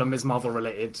 there's a couple of Ms. Marvel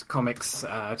related comics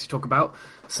to talk about.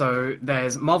 So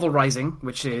there's Marvel Rising,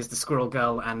 which is the Squirrel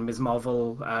Girl and Ms.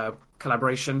 Marvel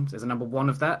collaboration. There's a number 1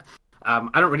 of that.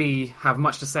 I don't really have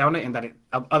much to say on it, in that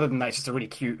other than that, it's just a really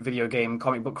cute video game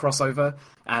comic book crossover,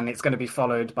 and it's going to be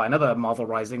followed by another Marvel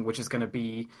Rising, which is going to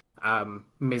be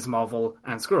Ms. Marvel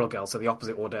and Squirrel Girl, so the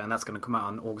opposite order, and that's going to come out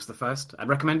on August the 1st. I'd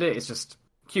recommend it. It's just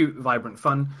cute, vibrant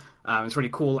fun. It's really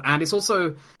cool, and it's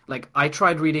also, I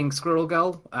tried reading Squirrel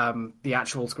Girl, the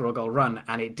actual Squirrel Girl run,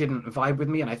 and it didn't vibe with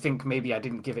me, and I think maybe I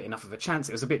didn't give it enough of a chance.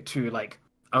 It was a bit too,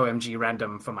 OMG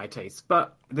random for my taste,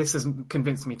 but this has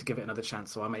convinced me to give it another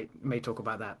chance, so I may talk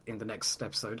about that in the next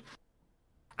episode.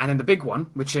 And then the big one,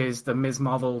 which is the Ms.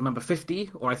 Marvel number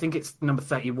 50, or I think it's number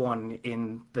 31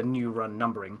 in the new run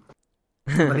numbering.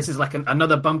 But this is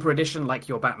another bumper edition, like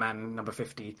your Batman number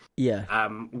 50. Yeah.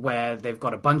 Where they've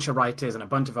got a bunch of writers and a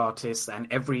bunch of artists, and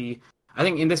I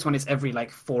think in this one it's every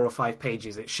 4 or 5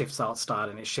 pages, it shifts art style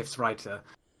and it shifts writer.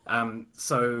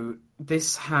 So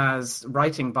this has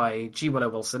writing by G. Willow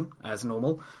Wilson, as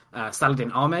normal,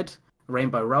 Saladin Ahmed,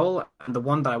 Rainbow Rowell, and the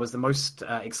one that I was the most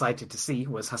excited to see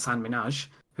was Hassan Minhaj,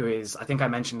 who is, I think I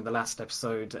mentioned in the last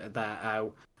episode that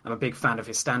I'm a big fan of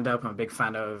his stand-up. I'm a big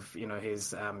fan of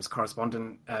his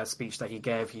correspondent speech that he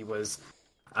gave. He was,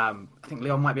 I think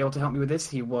Leon might be able to help me with this.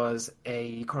 He was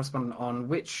a correspondent on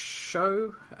which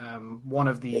show? One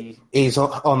of the... He's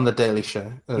on The Daily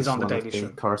Show. He's on The Daily Show.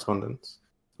 Correspondence.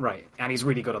 Right, and he's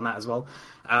really good on that as well.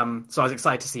 So I was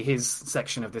excited to see his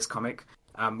section of this comic,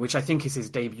 which I think is his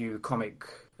debut comic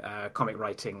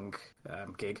writing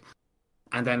gig.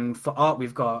 And then for art,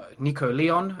 we've got Nico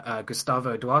Leon,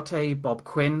 Gustavo Duarte, Bob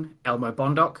Quinn, Elmo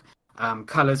Bondoc,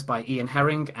 colors by Ian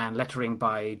Herring, and lettering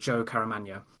by Joe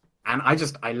Caramagna. And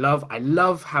I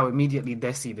love how immediately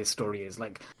desi this story is.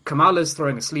 Like, Kamala's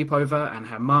throwing a sleepover, and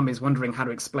her mum is wondering how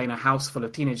to explain a house full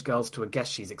of teenage girls to a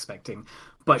guest she's expecting.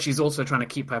 But she's also trying to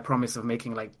keep her promise of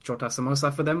making, like, chota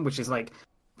samosa for them, which is like,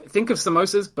 think of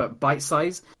samosas, but bite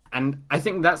size. And I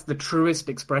think that's the truest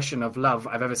expression of love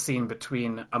I've ever seen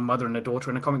between a mother and a daughter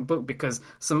in a comic book, because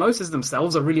samosas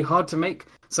themselves are really hard to make.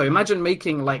 So imagine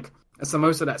making, like, a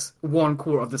samosa that's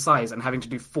 1/4 of the size and having to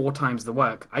do 4 times the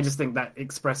work. I just think that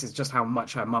expresses just how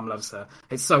much her mum loves her.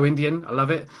 It's so Indian. I love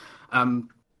it. And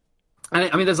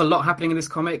I mean, there's a lot happening in this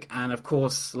comic. And of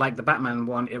course, like the Batman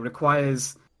one, I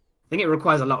think it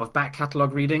requires a lot of back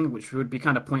catalogue reading, which would be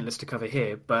kind of pointless to cover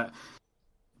here. But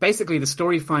basically, the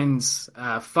story finds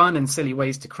fun and silly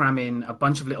ways to cram in a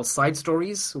bunch of little side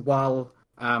stories while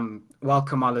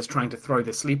Kamala's trying to throw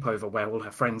the sleepover where all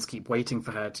her friends keep waiting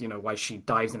for her to, while she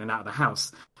dives in and out of the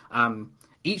house.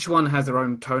 Each one has their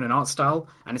own tone and art style,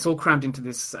 and it's all crammed into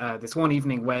this one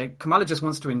evening where Kamala just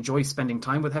wants to enjoy spending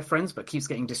time with her friends, but keeps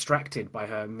getting distracted by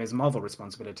her Ms. Marvel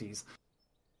responsibilities.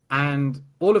 And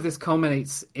all of this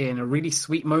culminates in a really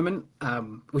sweet moment,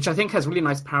 which I think has really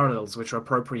nice parallels, which are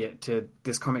appropriate to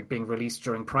this comic being released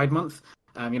during Pride Month.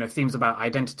 Themes about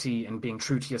identity and being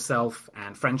true to yourself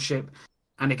and friendship.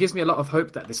 And it gives me a lot of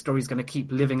hope that this story is going to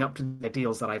keep living up to the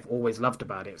ideals that I've always loved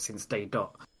about it since day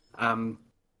dot.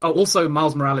 Also,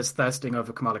 Miles Morales thirsting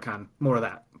over Kamala Khan. More of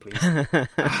that, please.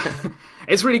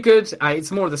 It's really good.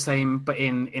 It's more of the same, but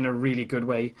in a really good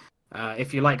way.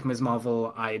 If you like Ms.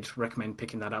 Marvel, I'd recommend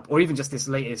picking that up. Or even just this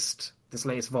latest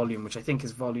volume, which I think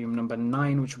is volume number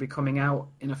 9, which will be coming out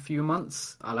in a few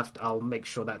months. I'll make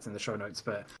sure that's in the show notes,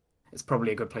 but it's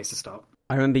probably a good place to start.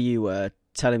 I remember you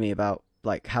telling me about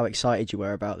like how excited you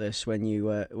were about this when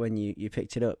you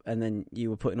picked it up, and then you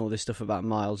were putting all this stuff about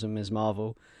Miles and Ms.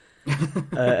 Marvel,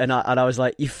 and I was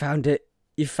like, you found it.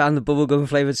 You found the bubblegum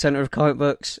flavored center of comic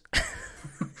books.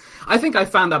 I think I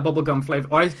found that bubblegum flavor.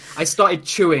 I started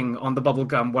chewing on the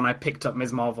bubblegum when I picked up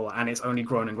Ms. Marvel, and it's only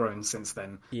grown and grown since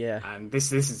then. Yeah. And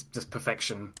this is just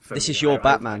perfection for This me. is your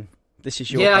Batman. This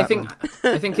is your Batman.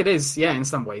 Yeah, I think it is, yeah, in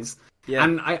some ways. Yeah.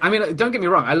 And I mean, don't get me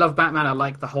wrong, I love Batman. I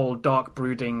like the whole dark,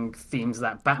 brooding themes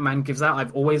that Batman gives out.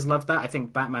 I've always loved that. I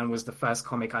think Batman was the first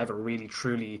comic I ever really,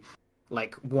 truly,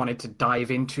 wanted to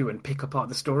dive into and pick apart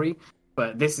the story.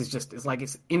 But this is just,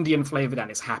 it's Indian flavored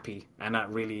and it's happy. And that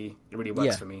really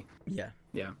works for me. Yeah.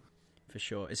 Yeah. For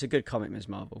sure. It's a good comic, Ms.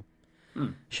 Marvel.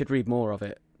 Should read more of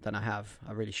it than I have.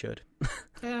 I really should.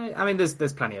 Yeah, I mean,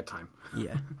 there's plenty of time.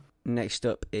 Yeah. Next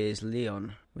up is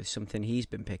Leon with something he's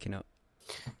been picking up.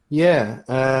 Yeah.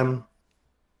 I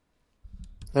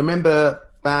remember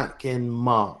back in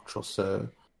March or so,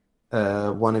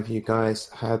 one of you guys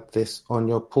had this on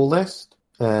your pull list,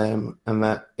 and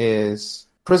that is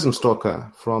Prism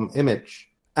Stalker from Image.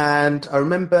 And I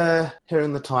remember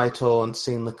hearing the title and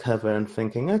seeing the cover and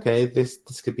thinking, okay, this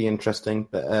could be interesting,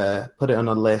 but put it on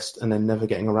a list and then never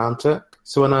getting around to it.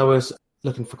 So when I was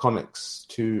looking for comics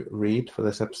to read for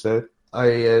this episode,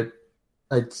 I'd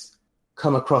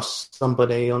come across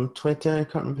somebody on Twitter, I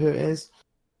can't remember who it is,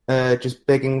 just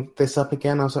bigging this up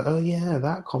again. I was like, oh yeah,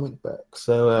 that comic book.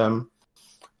 So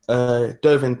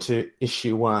dove into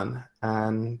issue 1,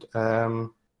 and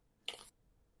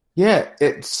yeah,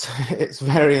 it's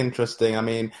very interesting. I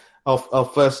mean, I'll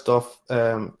first off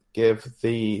give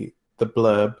the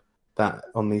blurb that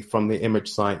from the Image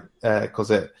site,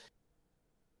 because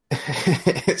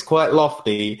it's quite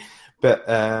lofty, but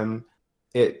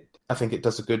I think it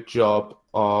does a good job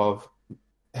of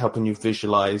helping you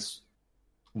visualize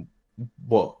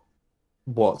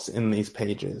what's in these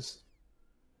pages.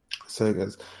 So it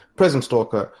goes, Prism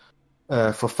Stalker,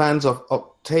 for fans of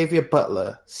Octavia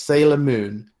Butler, Sailor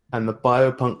Moon, and the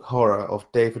biopunk horror of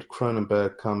David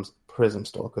Cronenberg comes Prism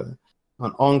Stalker,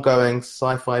 an ongoing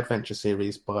sci-fi adventure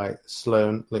series by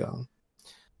Sloan Leon.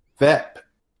 Vep,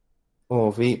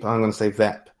 or Veep, I'm going to say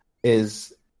Vep,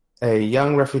 is a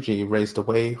young refugee raised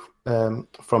away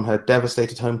from her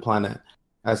devastated home planet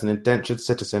as an indentured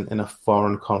citizen in a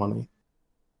foreign colony.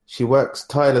 She works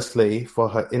tirelessly for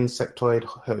her insectoid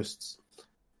hosts,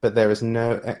 but there is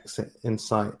no exit in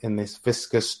sight in this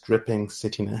viscous, dripping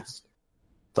city nest.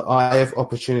 The eye of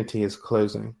opportunity is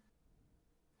closing.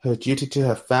 Her duty to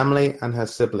her family and her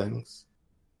siblings.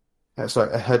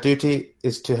 Her duty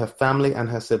is to her family and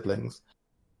her siblings,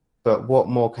 but what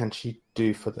more can she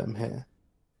do for them here?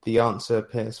 The answer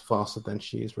appears faster than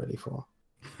she is ready for.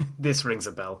 This rings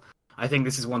a bell. I think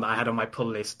this is one that I had on my pull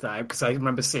list because I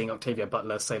remember seeing Octavia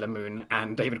Butler, Sailor Moon,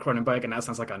 and David Cronenberg, and that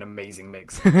sounds like an amazing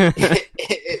mix.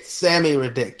 It's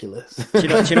semi-ridiculous. Do you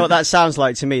know what that sounds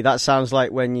like to me? That sounds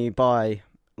like when you buy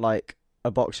like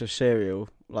a box of cereal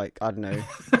Like, I don't know,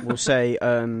 we'll say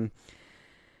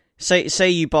say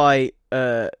you buy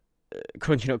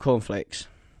Crunchy Nut cornflakes,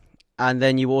 and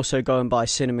then you also go and buy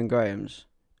Cinnamon Grahams,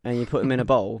 and you put them in a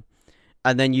bowl,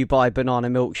 and then you buy banana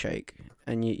milkshake,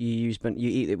 and you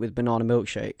eat it with banana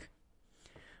milkshake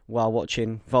while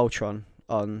watching Voltron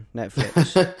on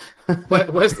Netflix.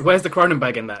 Where's the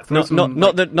Cronenberg in that?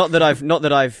 Not that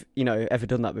I've ever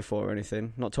done that before or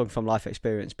anything. Not talking from life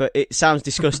experience, but it sounds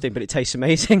disgusting, but it tastes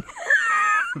amazing.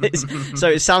 So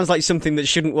it sounds like something that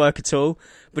shouldn't work at all,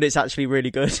 but it's actually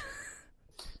really good.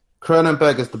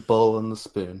 Cronenberg is the bowl and the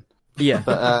spoon. Yeah,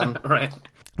 but, right.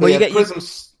 Well, yeah, you get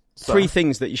Prism's... three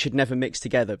things that you should never mix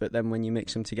together, but then when you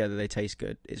mix them together, they taste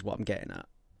good. Is what I'm getting at.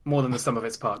 More than the sum of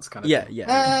its parts, kind of. Yeah, thing.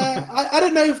 yeah. I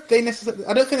don't know if they necessarily.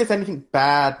 I don't think there's anything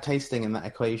bad tasting in that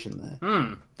equation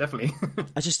there. Definitely.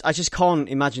 I just can't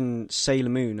imagine Sailor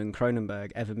Moon and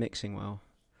Cronenberg ever mixing well.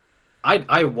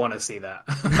 I want to see that.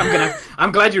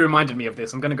 I'm glad you reminded me of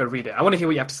this. I'm gonna go read it. I want to hear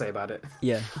what you have to say about it.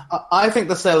 Yeah. I think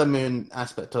the Sailor Moon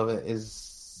aspect of it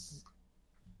is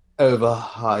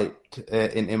overhyped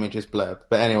in Image's blurb.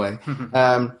 But anyway,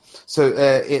 so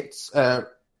it's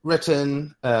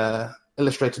written,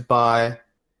 illustrated by,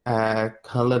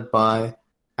 colored by,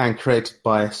 and created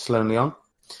by Sloan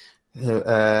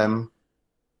Leong.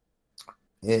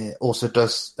 It also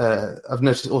does. I've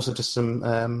noticed it also does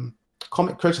some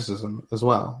comic criticism as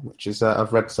well, which is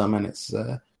I've read some, and it's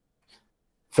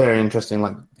very interesting.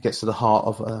 Like, gets to the heart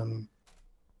of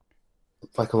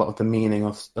like a lot of the meaning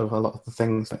of a lot of the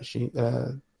things that she's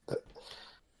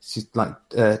like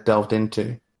delved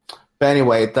into. But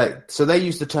anyway, so they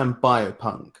use the term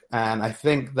biopunk, and I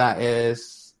think that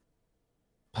is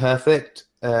perfect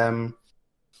because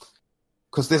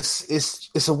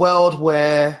it's a world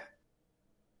where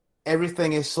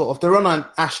everything is sort of, they're on an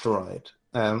asteroid,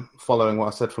 following what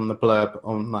I said from the blurb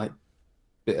on like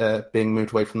being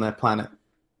moved away from their planet,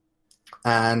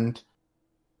 and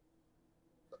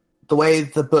the way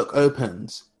the book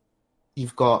opens,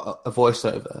 you've got a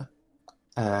voiceover.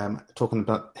 Talking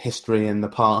about history in the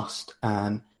past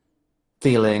and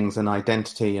feelings and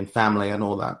identity and family and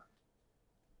all that,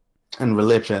 and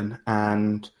religion,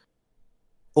 and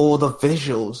all the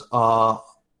visuals are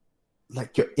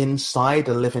like you're inside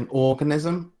a living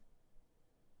organism.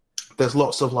 There's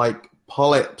lots of like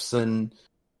polyps and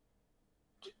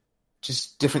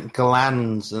just different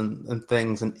glands and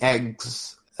things and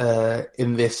eggs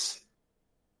in this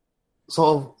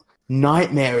sort of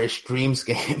nightmarish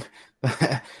dreamscape.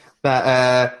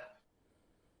 that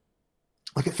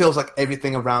like it feels like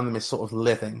everything around them is sort of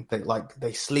living.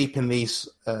 They sleep in these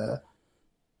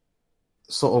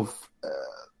sort of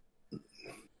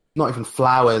not even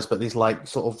flowers, but these like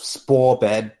sort of spore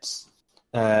beds,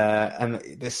 and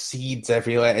there's seeds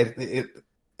everywhere.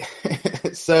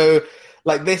 So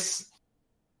like this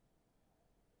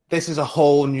is a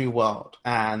whole new world,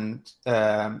 and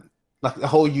like a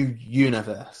whole new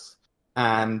universe,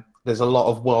 and there's a lot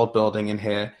of world building in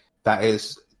here that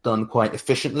is done quite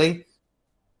efficiently.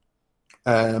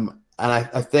 And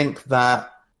I think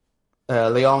that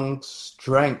Leong's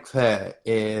strength here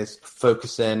is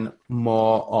focusing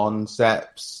more on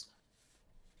Zepp's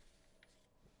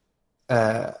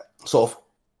sort of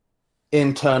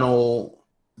internal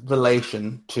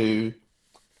relation to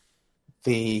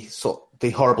the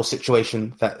horrible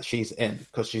situation that she's in,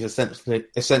 because she's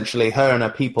essentially her and her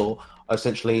people are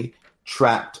essentially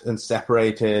trapped and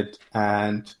separated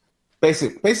and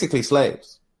basically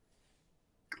slaves,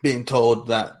 being told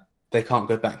that they can't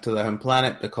go back to their home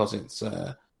planet because it's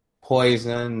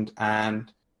poisoned,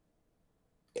 and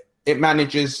it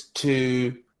manages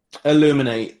to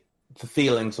illuminate the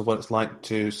feelings of what it's like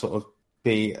to sort of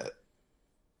be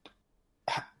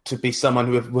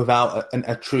someone without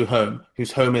a true home,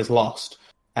 whose home is lost,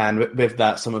 and with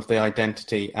that some of the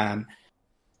identity, and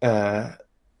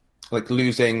like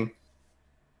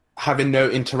having no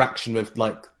interaction with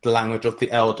like the language of the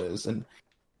elders, and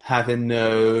having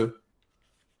no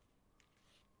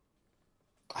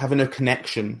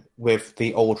connection with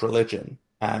the old religion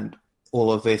and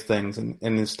all of these things, and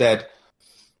instead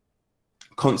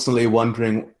constantly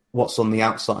wondering what's on the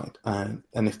outside, and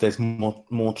if there's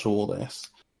more to all this.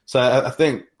 So I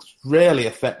think it's really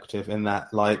effective in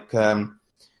that, like the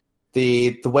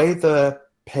way the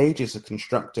pages are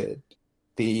constructed,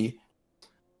 the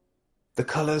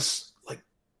colors like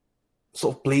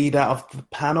sort of bleed out of the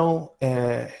panel,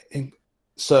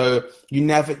 so you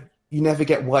never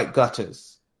get white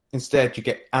gutters. Instead, you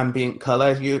get ambient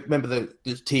color. You remember the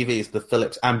TV is the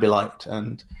Philips Ambilight,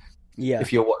 and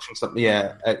if you're watching something,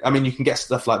 I mean, you can get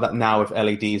stuff like that now with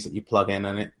LEDs that you plug in,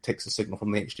 and it takes a signal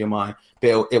from the HDMI.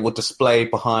 But it will display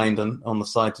behind and on the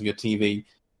sides of your TV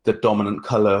the dominant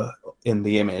color in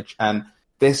the image. And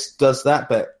this does that,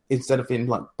 but instead of being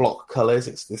like block colors,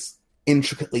 it's this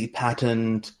intricately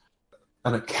patterned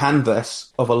and a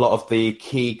canvas of a lot of the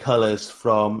key colors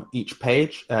from each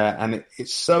page. And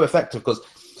it's so effective because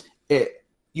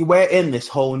we're in this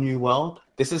whole new world.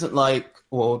 This isn't like,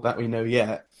 well, that we know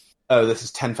yet, oh, this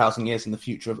is 10,000 years in the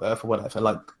future of Earth or whatever.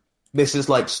 Like, this is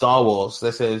like Star Wars.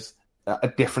 This is a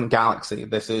different galaxy.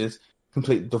 This is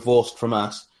completely divorced from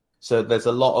us. So there's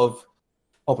a lot of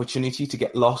opportunity to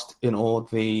get lost in all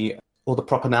the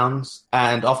proper nouns.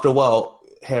 And after a while,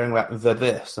 hearing about the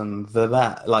this and the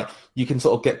that, like, you can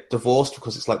sort of get divorced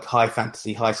because it's like high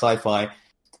fantasy, high sci-fi,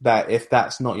 that if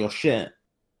that's not your shit,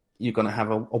 you're going to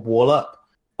have a wall up.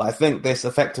 But I think this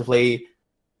effectively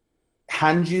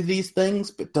hands you these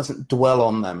things, but doesn't dwell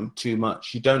on them too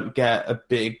much. You don't get a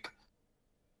big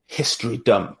history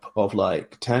dump of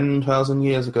like 10,000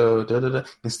 years ago. Da, da, da.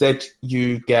 Instead,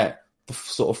 you get the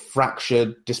sort of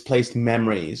fractured, displaced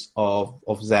memories of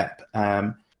Zep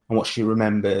and what she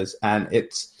remembers. And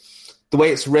it's the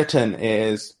way it's written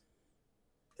is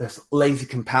this lazy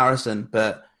comparison,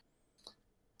 but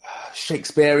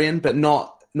Shakespearean, but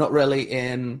not really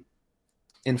in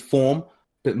form,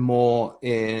 but more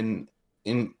in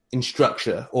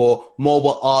structure, or more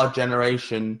what our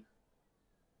generation,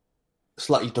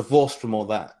 slightly divorced from all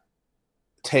that,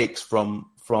 takes from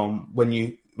when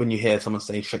you hear someone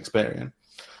say Shakespearean,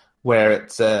 where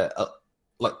it's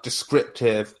like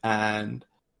descriptive and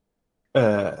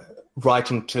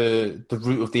writing to the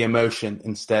root of the emotion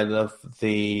instead of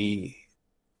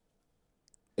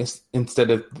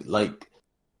like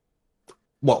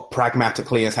what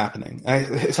pragmatically is happening.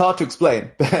 It's hard to explain,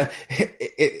 but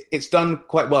it's done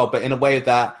quite well, but in a way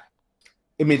that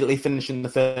immediately finishing the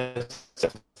first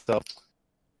episode,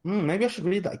 maybe I should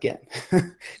read that again,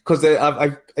 because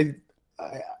I've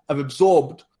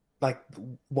absorbed like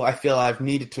what I feel I've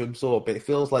needed to absorb. But it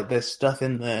feels like there's stuff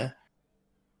in there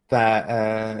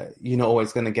that you're not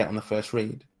always going to get on the first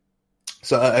read.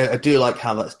 So I do like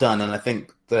how that's done, and I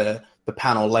think the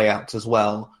panel layouts as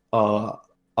well are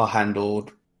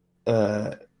handled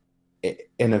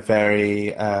in a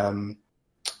very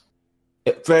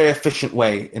efficient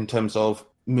way in terms of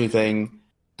moving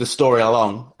the story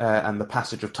along and the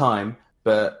passage of time.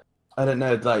 But I don't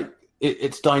know, like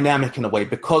it's dynamic in a way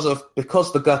because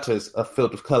the gutters are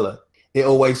filled with color. It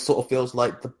always sort of feels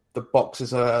like the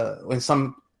boxes are, in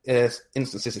some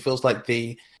instances, it feels like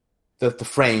the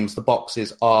frames, the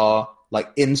boxes are like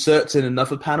inserts in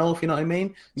another panel, if you know what I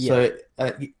mean. Yeah.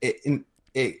 So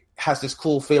it has this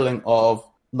cool feeling of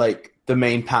like the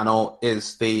main panel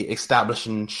is the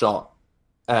establishing shot,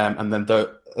 and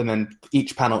then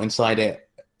each panel inside it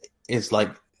is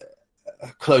like a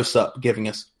close up, giving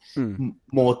us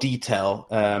more detail,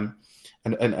 and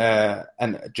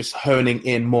just honing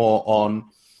in more on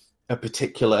a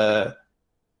particular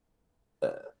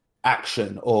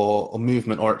action or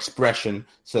movement or expression,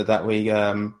 so that we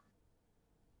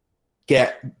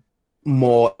get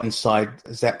more inside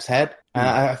Zep's head. And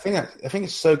I think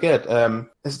it's so good.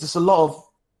 There's just a lot of,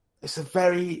 it's a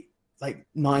very like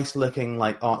nice looking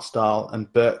like art style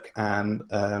and book, and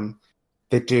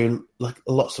they do like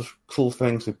lots of cool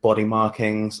things with body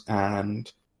markings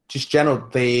and just general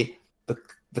the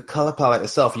color palette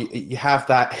itself. You have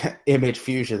that image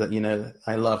fusion that, you know,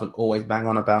 I love and always bang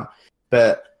on about,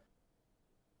 but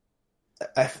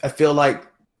I feel like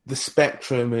the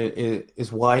spectrum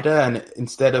is wider, and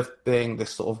instead of being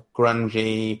this sort of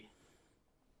grungy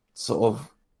sort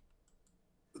of,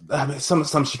 I mean, some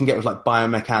you can get with like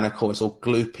biomechanical, it's all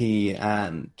gloopy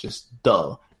and just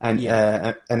dull, and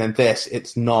and in this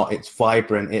it's not, it's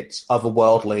vibrant, it's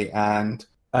otherworldly, and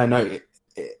I know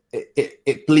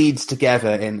it bleeds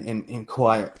together in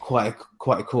quite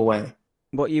a cool way.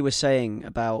 What you were saying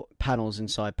about panels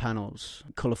inside panels,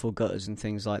 colourful gutters and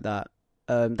things like that,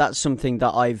 that's something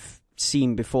that I've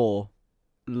seen before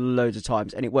loads of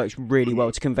times, and it works really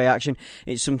well to convey action.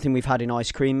 It's something we've had in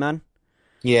Ice Cream Man,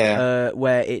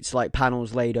 where it's like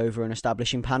panels laid over an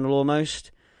establishing panel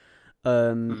almost.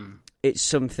 It's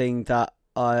something that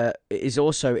is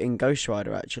also in Ghost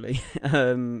Rider, actually.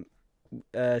 To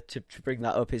bring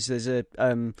that up, there's a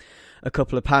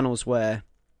couple of panels where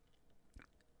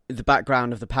the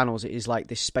background of the panels is like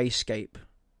this spacescape,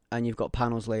 and you've got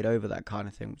panels laid over that kind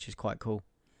of thing, which is quite cool.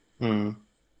 It's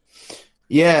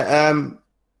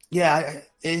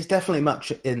definitely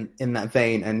much in that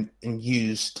vein and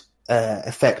used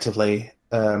effectively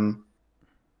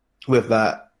with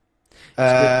that.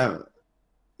 I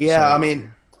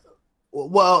mean,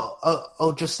 well,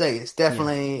 I'll just say it's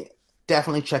definitely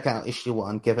check out issue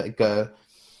 1, give it a go.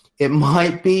 It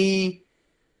might be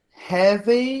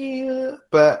heavy,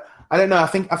 but I don't know. I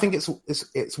think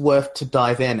it's worth to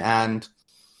dive in, and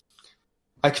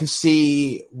I can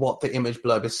see what the Image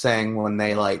Blurb is saying when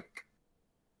they like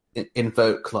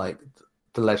invoke like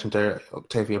the legendary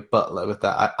Octavia Butler with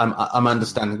that. I'm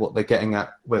understanding what they're getting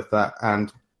at with that,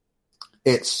 and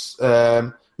it's.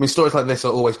 I mean, stories like this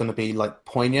are always going to be like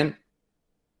poignant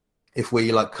if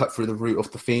we like cut through the root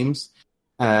of the themes,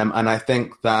 and I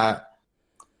think that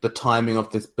the timing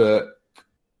of this book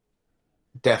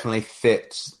definitely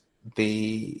fits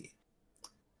the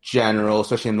general,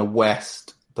 especially in the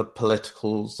West, the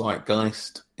political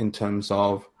zeitgeist in terms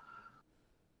of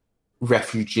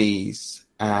refugees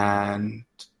and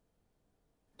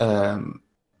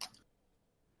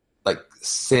like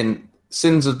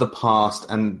sins of the past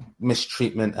and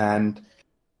mistreatment, and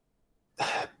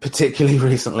particularly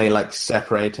recently, like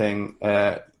separating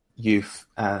youth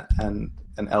and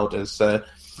elders. So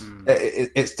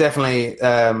it's definitely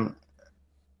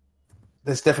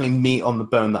there's definitely meat on the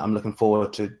bone that I'm looking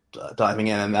forward to diving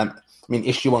in. And I mean,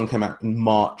 issue 1 came out in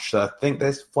March, so I think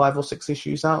there's 5 or 6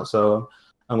 issues out. So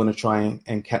I'm going to try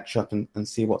and catch up and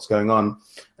see what's going on.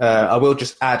 I will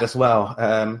just add as well,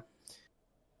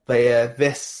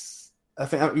 I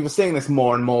think we were seeing this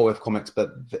more and more with comics, but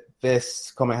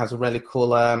this comic has a really cool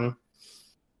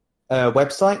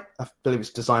website. I believe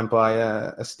it's designed by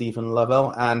a Stephen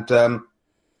Lovell, and the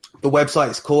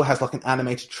website is cool. It has like an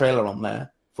animated trailer on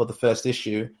there for the first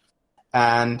issue,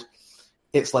 and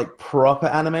it's like proper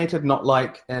animated, not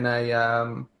like in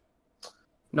a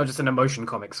not just an emotion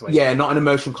comics way. Yeah, not an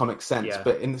emotion comic sense,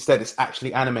 but instead it's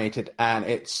actually animated, and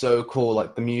it's so cool,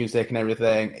 like the music and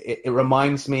everything. It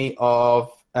reminds me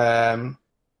of the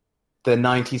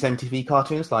 90s MTV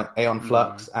cartoons, like Aeon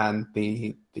Flux and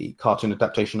the cartoon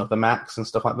adaptation of the Max and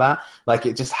stuff like that. Like,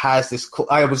 it just has this cool...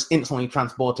 I was instantly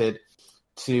transported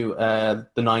to the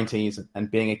 90s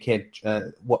and being a kid,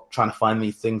 trying to find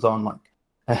these things on, like,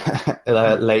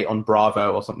 late on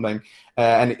Bravo or something.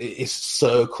 And it's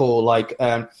so cool. Like,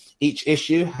 each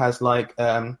issue has, like,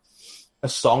 a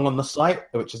song on the site,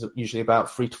 which is usually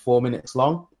about 3 to 4 minutes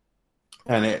long.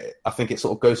 And I think it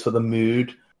sort of goes for the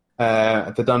mood.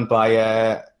 They're done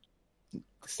by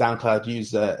SoundCloud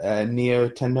user Neo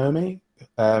Tenome.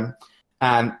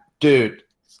 And, dude,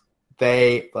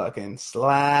 they fucking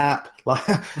slap. Like,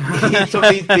 each of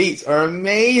these beats are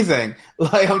amazing.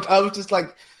 Like, I was just,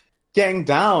 like, getting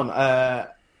down.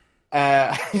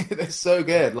 They're so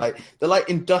good. Like, they're like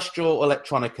industrial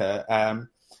electronica. And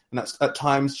that's, at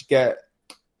times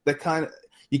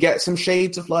you get some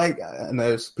shades of, like, and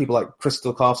there's people like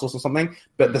Crystal Castles or something,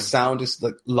 but the sound is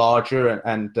like larger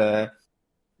and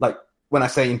like, when I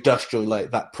say industrial,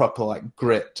 like that proper like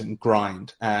grit and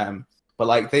grind. But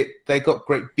like they got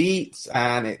great beats,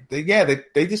 and they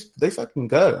fucking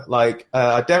go. Like,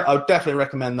 I would definitely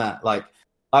recommend that. Like,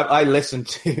 I listened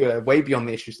to way beyond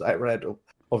the issues that I read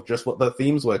of just what the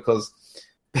themes were, because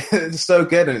it's so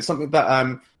good, and it's something that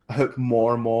I hope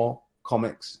more and more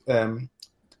comics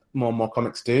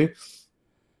do,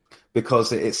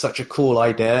 because it's such a cool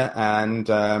idea. And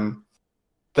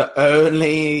the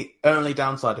only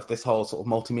downside of this whole sort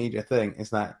of multimedia thing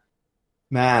is that,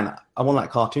 man, I want that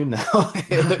cartoon now.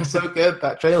 It looks so good,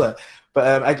 that trailer.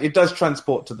 But it does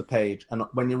transport to the page, and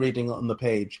when you're reading it on the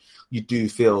page, you do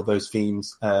feel those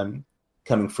themes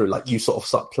coming through. Like, you sort of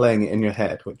start playing it in your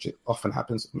head, which often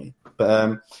happens with me. But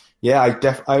I would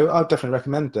definitely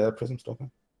recommend Prism Stalker.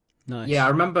 Nice. Yeah, I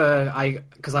remember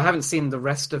because I haven't seen the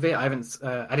rest of it. I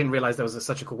didn't realize there was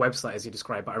such a cool website as you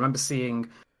described. But I remember seeing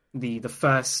the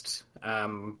first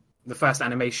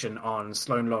animation on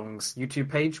Sloan Long's YouTube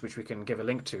page, which we can give a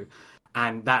link to,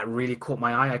 and that really caught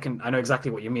my eye. I know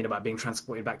exactly what you mean about being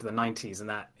transported back to the 90s, and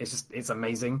that it's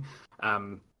amazing.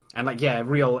 And like,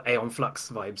 real Aeon Flux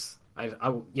vibes.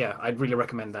 I'd really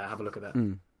recommend that. Have a look at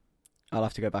that. I'll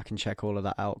have to go back and check all of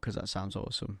that out, because that sounds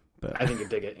awesome. But I think you'd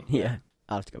dig it. Yeah.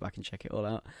 I'll have to go back and check it all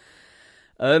out.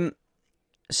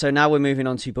 So now we're moving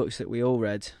on to books that we all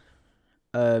read.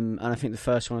 And I think the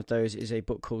first one of those is a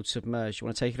book called Submerged. You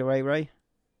want to take it away, Ray?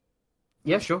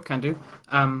 Yeah, sure, can do.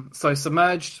 So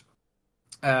Submerged,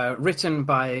 written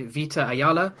by Vita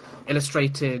Ayala,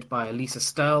 illustrated by Lisa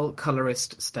Sterl,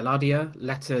 colorist Stelladia,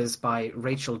 letters by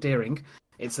Rachel Deering.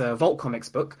 It's a Vault Comics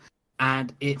book.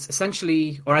 And it's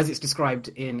essentially, or as it's described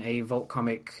in a Vault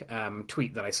Comic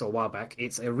tweet that I saw a while back,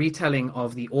 it's a retelling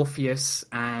of the Orpheus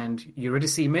and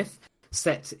Eurydice myth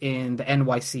set in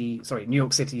the New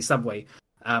York City subway,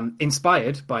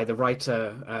 inspired by the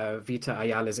writer Vita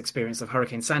Ayala's experience of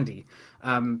Hurricane Sandy.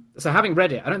 So having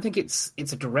read it, I don't think it's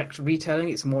a direct retelling.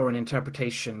 It's more an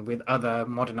interpretation with other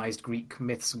modernized Greek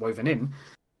myths woven in.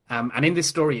 And in this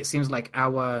story, it seems like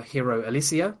our hero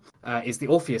Alicia is the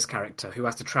Orpheus character who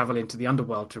has to travel into the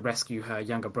underworld to rescue her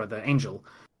younger brother Angel.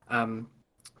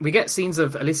 We get scenes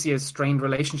of Alicia's strained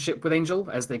relationship with Angel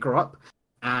as they grow up,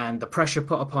 and the pressure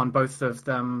put upon both of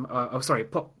them,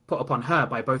 put upon her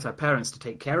by both her parents to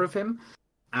take care of him,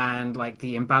 and like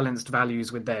the imbalanced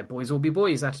values with their boys will be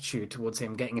boys attitude towards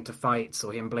him getting into fights,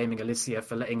 or him blaming Alicia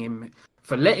for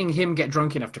letting him get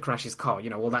drunk enough to crash his car,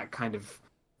 all that kind of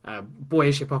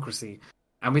boyish hypocrisy.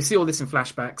 And we see all this in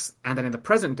flashbacks, and then in the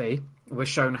present day, we're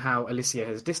shown how Alicia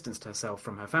has distanced herself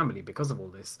from her family because of all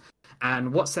this.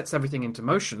 And what sets everything into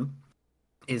motion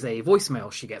is a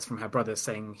voicemail she gets from her brother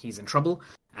saying he's in trouble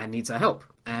and needs her help.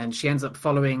 And she ends up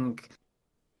following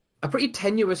a pretty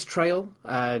tenuous trail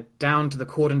down to the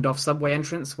cordoned off subway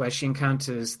entrance, where she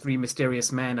encounters 3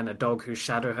 mysterious men and a dog whose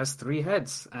shadow has 3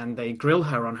 heads, and they grill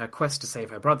her on her quest to save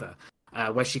her brother,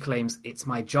 where she claims it's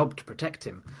my job to protect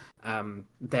him.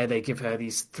 There they give her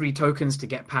these 3 tokens to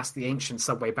get past the ancient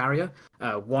subway barrier,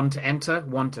 1 to enter,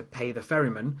 1 to pay the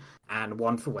ferryman, and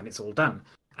 1 for when it's all done.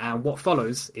 And what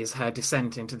follows is her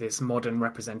descent into this modern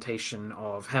representation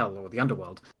of hell, or the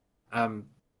underworld.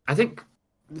 I think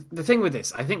the thing with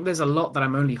this, I think there's a lot that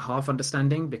I'm only half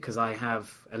understanding because I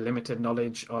have a limited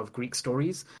knowledge of Greek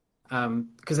stories.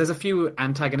 Because there's a few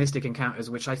antagonistic encounters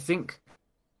which I think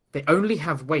they only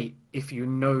have weight if you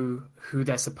know who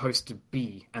they're supposed to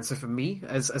be. And so for me,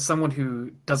 as someone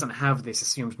who doesn't have this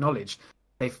assumed knowledge,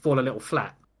 they fall a little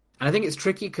flat. And I think it's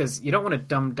tricky because you don't want to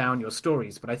dumb down your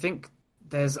stories, but I think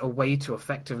there's a way to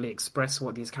effectively express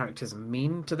what these characters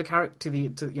mean to the character,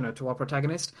 to our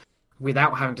protagonist,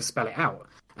 without having to spell it out.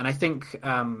 And I think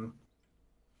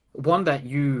one that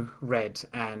you read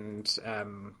and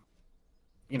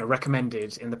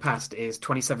recommended in the past is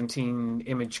 2017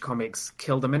 Image Comics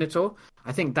Kill the Minotaur.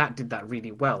 I think that did that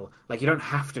really well. Like, you don't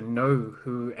have to know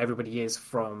who everybody is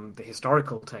from the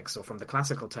historical text or from the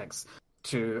classical text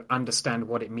to understand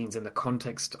what it means in the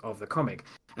context of the comic.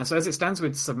 And so as it stands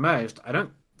with Submerged, I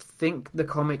don't think the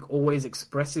comic always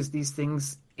expresses these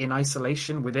things in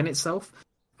isolation within itself.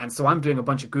 And so I'm doing a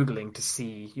bunch of Googling to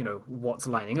see, what's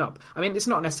lining up. I mean, it's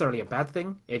not necessarily a bad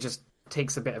thing. It just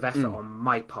takes a bit of effort on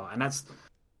my part. And that's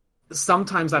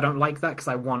sometimes I don't like that because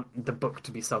I want the book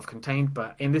to be self-contained.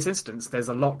 But in this instance, there's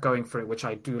a lot going for it, which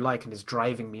I do like and is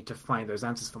driving me to find those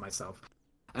answers for myself.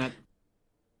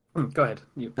 Go ahead.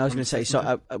 I was going to say,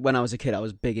 so when I was a kid, I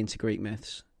was big into Greek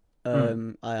myths.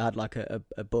 I had like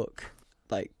a book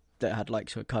like that had like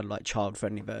sort of kind of like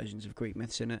child-friendly versions of Greek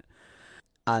myths in it.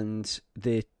 And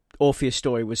the Orpheus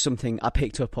story was something I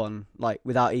picked up on, like,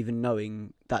 without even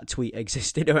knowing that tweet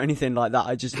existed or anything like that.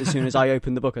 I just, as soon as I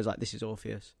opened the book, I was like, this is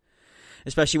Orpheus.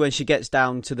 Especially when she gets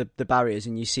down to the barriers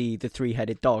and you see the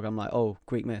 3-headed dog. I'm like, oh,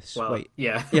 Greek myths. Well, wait.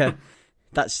 Yeah. Yeah.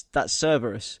 That's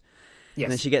Cerberus. Yes.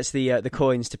 And then she gets the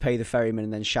coins to pay the ferryman,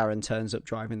 and then Sharon turns up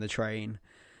driving the train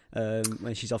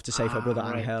when she's off to save her brother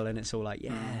Angel, and it's all like,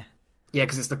 yeah. Yeah,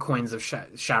 because it's the coins of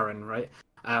Sharon, right?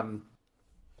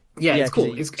 Yeah, it's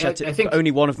cool. I think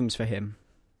only one of them's for him.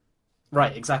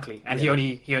 Right, exactly. And he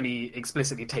only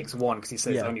explicitly takes one because he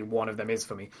says only one of them is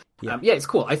for me. Yeah. It's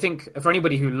cool. I think for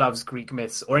anybody who loves Greek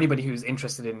myths, or anybody who's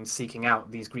interested in seeking out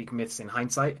these Greek myths in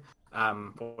hindsight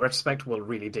or retrospect, will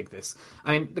really dig this.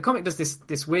 I mean, the comic does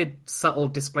this weird subtle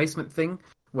displacement thing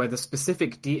where the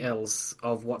specific details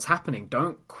of what's happening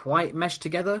don't quite mesh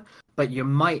together, but you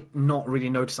might not really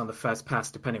notice on the first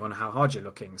pass depending on how hard you're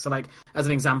looking. So, like, as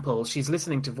an example, she's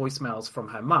listening to voicemails from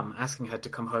her mum asking her to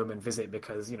come home and visit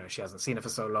because, she hasn't seen her for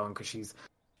so long because she's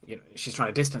trying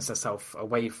to distance herself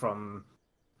away from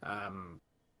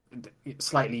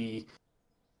slightly,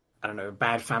 I don't know,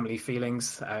 bad family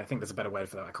feelings. I think there's a better word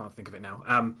for that. I can't think of it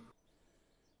now.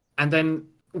 And then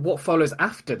what follows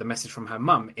after the message from her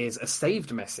mum is a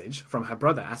saved message from her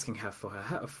brother asking her for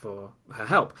her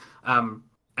help.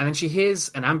 And then she hears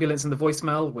an ambulance in the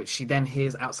voicemail, which she then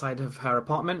hears outside of her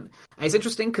apartment. And it's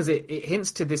interesting because it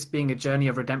hints to this being a journey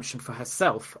of redemption for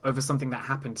herself over something that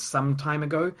happened some time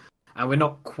ago. And we're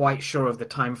not quite sure of the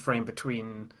time frame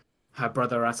between her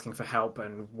brother asking for help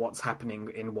and what's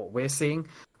happening in what we're seeing.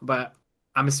 But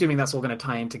I'm assuming that's all going to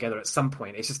tie in together at some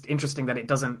point. It's just interesting that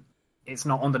it's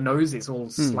not on the nose, it's all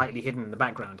slightly hidden in the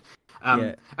background.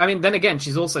 I mean, then again,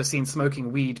 she's also seen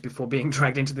smoking weed before being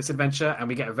dragged into this adventure, and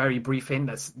we get a very brief hint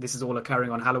that this is all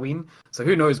occurring on Halloween. So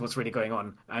who knows what's really going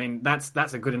on? I mean, that's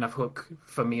a good enough hook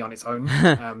for me on its own.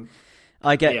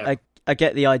 I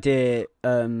get the idea.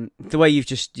 The way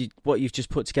what you've just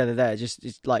put together there, just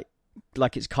is like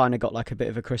it's kind of got like a bit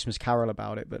of a Christmas Carol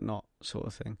about it, but not, sort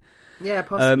of thing. Yeah,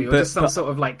 possibly, or just some sort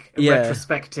of like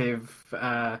retrospective.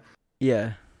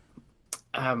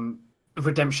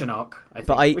 redemption arc, I think,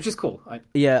 but which is cool. I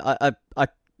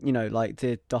you know, like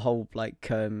the whole like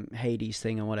Hades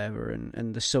thing or whatever,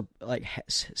 and the sub like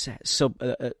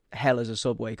hell as a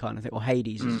subway kind of thing, or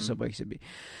Hades as a subway should be.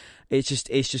 It's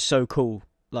just so cool,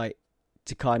 like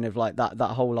to kind of like that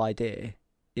whole idea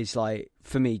is like,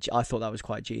 for me, I thought that was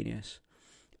quite genius.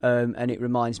 And it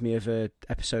reminds me of a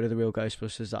episode of The Real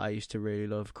Ghostbusters that I used to really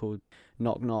love called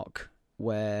Knock Knock,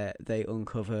 where they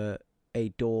uncover a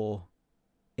door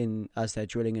as they're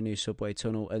drilling a new subway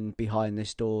tunnel, and behind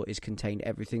this door is contained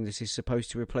everything that is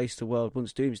supposed to replace the world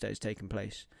once Doomsday has taken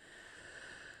place.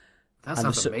 That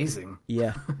sounds amazing.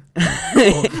 Yeah.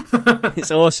 It's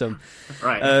awesome.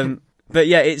 Right. But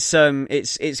yeah,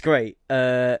 it's great.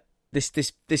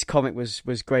 This comic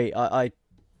was great. I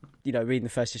you know, reading the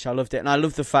first issue, I loved it, and I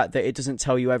love the fact that it doesn't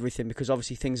tell you everything, because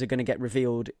obviously things are going to get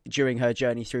revealed during her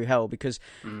journey through hell, because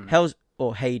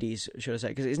Hades, should I say,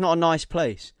 because it's not a nice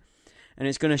place, and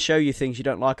it's going to show you things you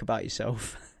don't like about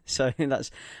yourself. So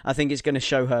I think it's going to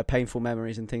show her painful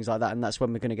memories and things like that, and that's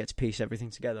when we're going to get to piece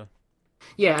everything together.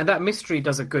 Yeah, and that mystery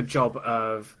does a good job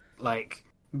of like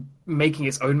making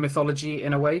its own mythology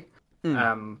in a way.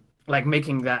 Like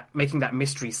making that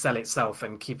mystery sell itself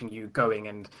and keeping you going,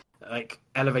 and like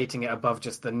elevating it above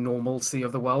just the normalcy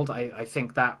of the world. I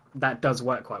think that does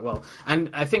work quite well, and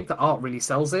I think the art really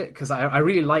sells it, because I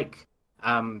really like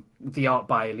the art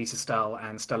by Lisa Stahl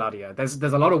and Stelladia.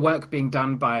 There's a lot of work being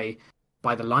done by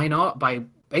the line art, by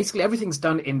basically everything's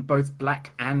done in both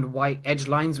black and white edge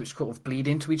lines, which sort of bleed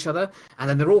into each other, and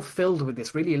then they're all filled with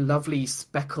this really lovely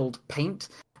speckled paint.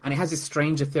 And it has this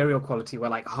strange ethereal quality where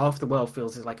like half the world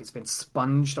feels like it's been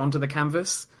sponged onto the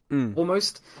canvas,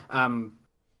 almost.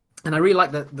 And I really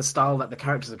like the style that the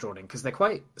characters are drawn in, because they're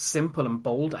quite simple and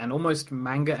bold and almost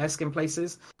manga-esque in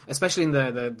places, especially in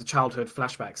the childhood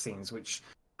flashback scenes, which,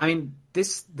 I mean,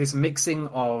 this mixing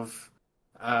of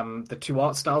the two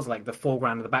art styles, like the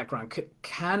foreground and the background,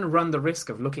 can run the risk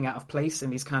of looking out of place in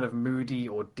these kind of moody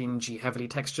or dingy, heavily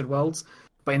textured worlds.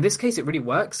 But in this case, it really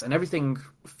works, and everything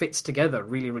fits together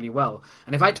really, really well.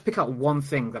 And if I had to pick out one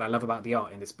thing that I love about the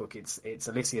art in this book, it's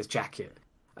Alicia's jacket.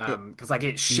 Because like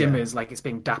it shimmers like it's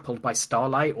being dappled by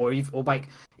starlight, or like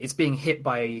it's being hit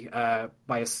by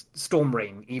a storm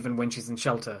rain, even when she's in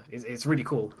shelter. It's really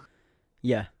cool.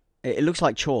 Yeah, it looks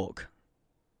like chalk.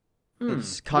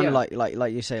 It's kind of like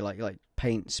you say, like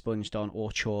paint sponged on,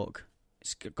 or chalk.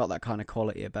 It's got that kind of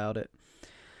quality about it.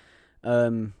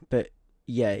 But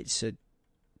yeah, it's a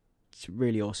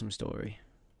really awesome story.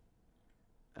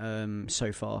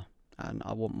 So far. And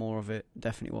I want more of it.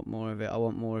 Definitely want more of it. I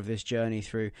want more of this journey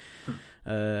through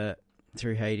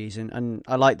Hades, and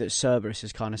I like that Cerberus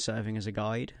is kind of serving as a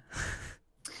guide.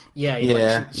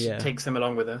 She takes him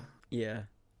along with her. Yeah,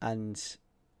 and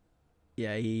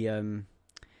yeah, he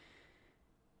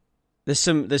there's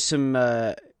some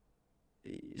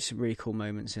really cool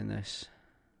moments in this.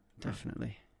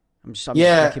 Definitely. I'm just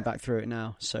looking back through it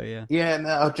now. So yeah. Yeah, no,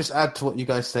 I'll just add to what you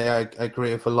guys say. I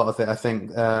agree with a lot of it. I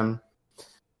think.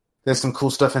 There's some cool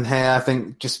stuff in here. I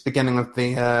think just beginning with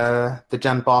the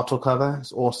Jan Bartle cover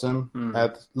is awesome.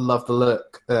 I love the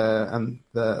look and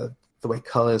the way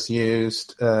colour's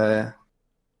used, and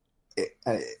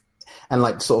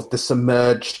like sort of the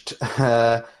submerged,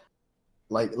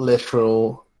 like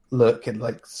literal look, and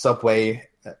like subway,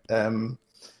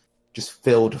 just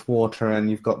filled with water,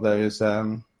 and you've got those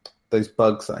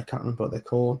bugs that I can't remember what they're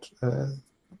called.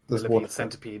 The living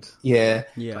centipede. Yeah.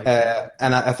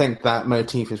 And I think that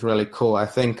motif is really cool. I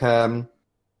think there's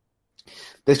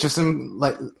just some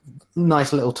like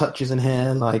nice little touches in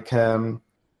here, like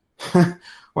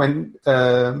when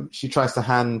she tries to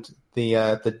hand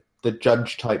the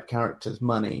judge type characters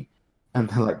money, and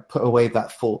then like put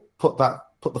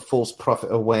the false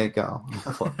prophet away, girl.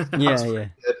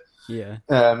 Yeah.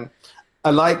 I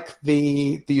like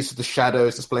the use of the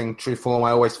shadows displaying true form.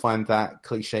 I always find that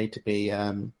cliche to be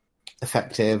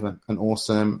effective and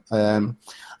awesome. I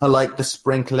like the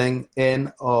sprinkling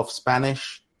in of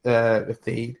Spanish with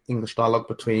the English dialogue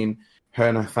between her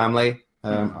and her family.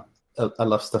 I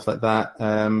love stuff like that.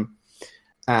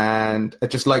 And I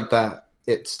just like that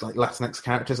it's like Latinx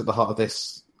characters at the heart of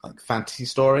this like fantasy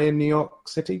story in New York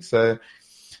City. So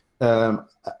I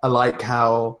like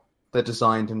how they're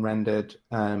designed and rendered.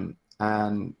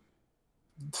 And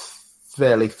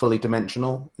fairly fully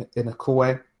dimensional in a cool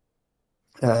way.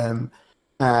 And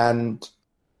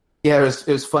yeah, it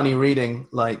was funny reading,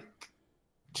 like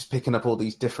just picking up all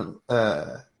these different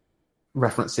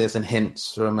references and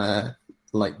hints from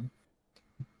like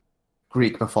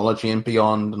Greek mythology and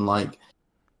beyond, and like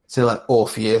so like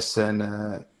Orpheus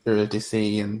and Eurydice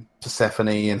and Persephone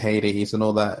and Hades and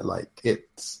all that. Like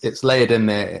it's layered in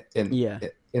there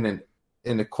in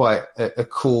in a quite a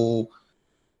cool,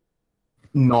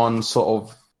 non sort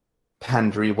of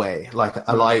pandery way. Like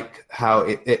I like how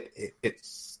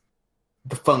it's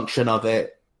the function of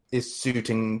it is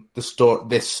suiting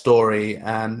this story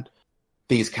and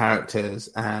these characters,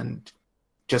 and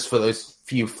just for those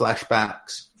few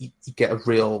flashbacks, you get a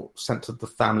real sense of the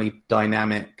family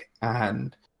dynamic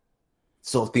and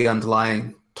sort of the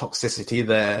underlying toxicity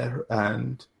there,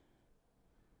 and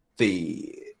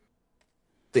the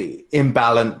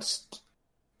imbalanced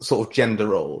sort of gender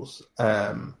roles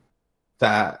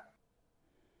that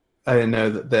I don't know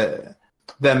that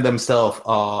them themselves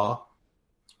are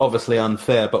obviously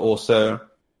unfair, but also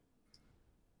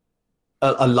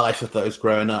a life of those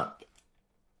growing up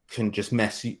can just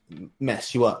mess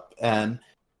you up, and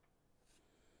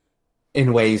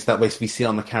in ways that we see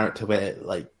on the character where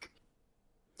like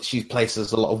she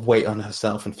places a lot of weight on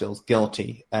herself and feels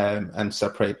guilty, and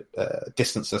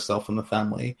distance herself from the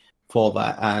family for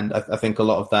that. And I think a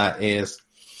lot of that is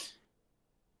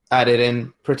added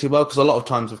in pretty well, because a lot of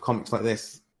times with comics like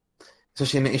this,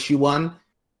 especially in issue 1,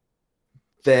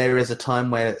 there is a time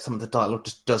where some of the dialogue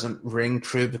just doesn't ring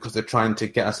true because they're trying to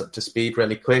get us up to speed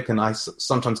really quick, and I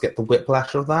sometimes get the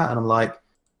whiplash of that, and I'm like,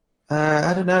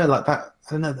 I don't know, like that.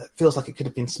 I don't know. That feels like it could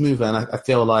have been smoother, and I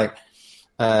feel like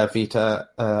Vita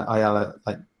Ayala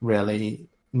like really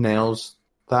nails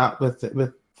that with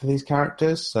these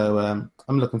characters. So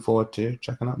I'm looking forward to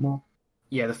checking out more.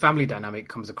 Yeah, the family dynamic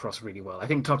comes across really well. I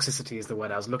think toxicity is the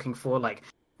word I was looking for, like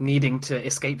needing to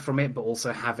escape from it, but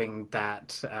also having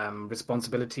that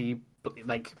responsibility,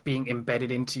 like being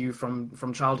embedded into you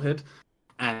from childhood.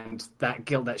 And that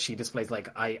guilt that she displays, like,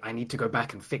 I need to go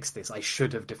back and fix this. I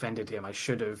should have defended him. I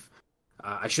should have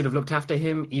looked after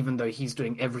him, even though he's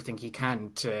doing everything he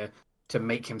can to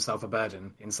make himself a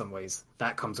burden in some ways.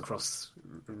 That comes across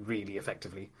really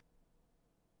effectively.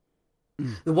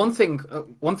 The one thing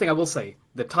I will say,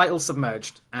 the title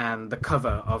Submerged and the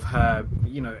cover of her,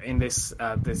 in this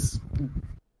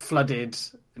flooded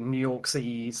New York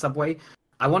City subway,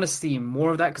 I want to see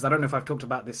more of that, because I don't know if I've talked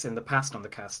about this in the past on the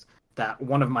cast, that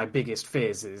one of my biggest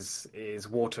fears is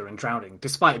water and drowning,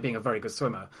 despite being a very good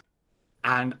swimmer.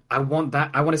 And I want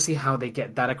to see how they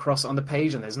get that across on the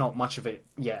page, and there's not much of it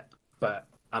yet, but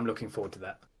I'm looking forward to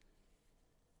that.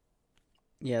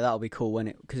 Yeah, that'll be cool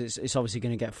because it's obviously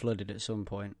going to get flooded at some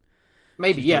point.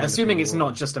 Maybe, yeah, assuming it's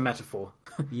not just a metaphor,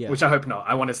 yeah. Which I hope not.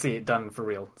 I want to see it done for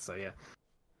real, so yeah.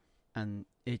 And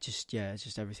it's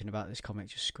just everything about this comic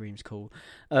just screams cool.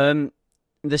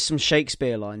 There's some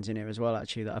Shakespeare lines in here as well,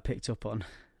 actually, that I picked up on.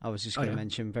 I was just going to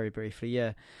mention very briefly,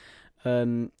 yeah.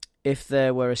 If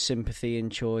there were a sympathy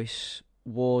in choice,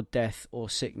 war, death, or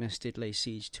sickness did lay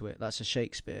siege to it. That's a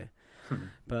Shakespeare.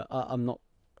 But I'm not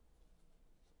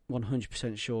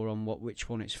 100% sure on which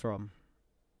one it's from.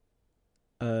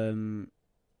 I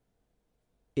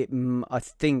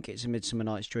think it's A Midsummer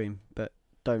Night's Dream, but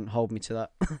don't hold me to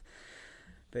that.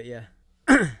 But yeah,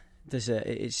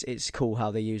 it's cool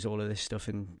how they use all of this stuff,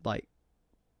 and like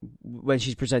when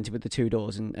she's presented with the two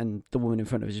doors and the woman in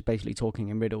front of her is basically talking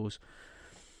in riddles.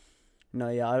 No,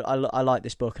 yeah, I like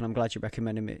this book, and I'm glad you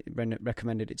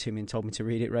recommended it to me and told me to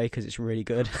read it, Ray, because it's really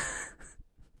good.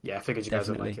 Yeah, I figured you guys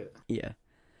would like it. Yeah.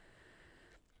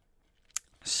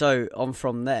 So, on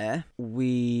from there,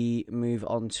 we move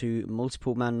on to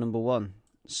Multiple Man number 1.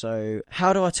 So,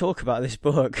 how do I talk about this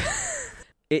book?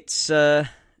 It's, you know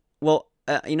what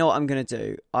I'm going to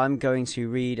do? I'm going to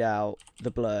read out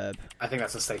the blurb. I think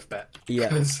that's a safe bet. Yeah.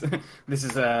 Because this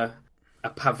is a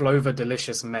Pavlova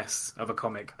delicious mess of a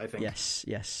comic, I think. Yes.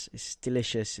 It's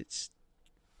delicious. It's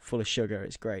full of sugar.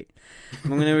 It's great.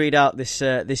 I'm going to read out this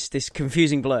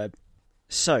confusing blurb.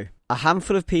 So, a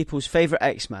handful of people's favourite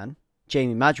X-Man,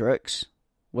 Jamie Madrox,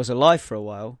 was alive for a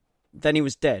while, then he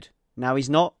was dead. Now he's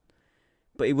not,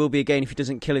 but he will be again if he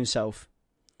doesn't kill himself,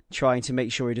 trying to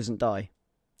make sure he doesn't die.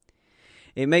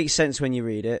 It makes sense when you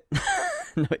read it.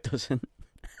 No, it doesn't.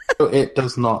 It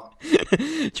does not.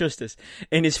 Trust us.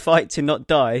 In his fight to not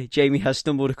die, Jamie has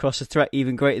stumbled across a threat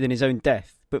even greater than his own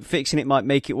death, but fixing it might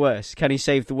make it worse. Can he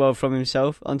save the world from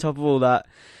himself? On top of all that,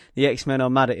 the X-Men are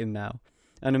mad at him now,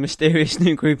 and a mysterious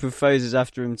new group of foes is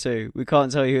after him too. We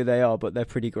can't tell you who they are, but they're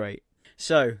pretty great.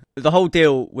 So, the whole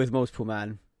deal with Multiple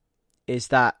Man is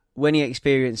that when he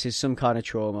experiences some kind of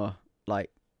trauma,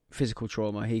 like physical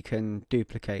trauma, he can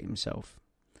duplicate himself.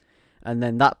 And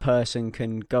then that person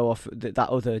can go off, that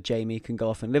other Jamie can go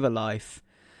off and live a life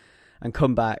and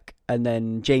come back, and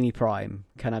then Jamie Prime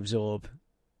can absorb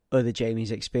other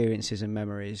Jamie's experiences and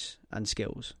memories and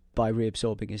skills by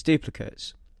reabsorbing his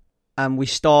duplicates. And we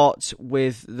start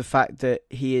with the fact that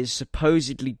he is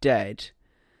supposedly dead,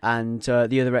 and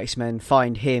the other X-Men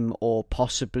find him, or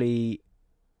possibly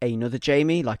another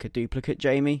Jamie, like a duplicate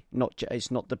Jamie.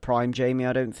 It's not the prime Jamie,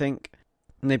 I don't think.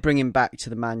 And they bring him back to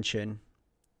the mansion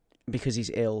because he's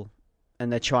ill,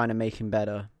 and they're trying to make him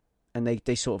better. And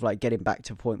they sort of like get him back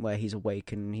to a point where he's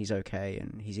awake and he's okay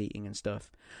and he's eating and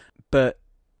stuff. But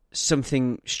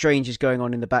something strange is going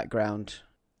on in the background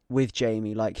with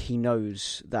Jamie. Like, he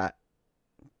knows that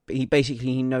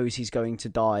he knows he's going to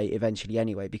die eventually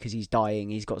anyway, because he's dying.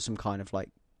 He's got some kind of like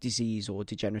disease or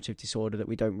degenerative disorder that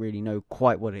we don't really know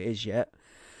quite what it is yet.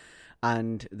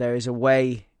 And there is a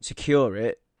way to cure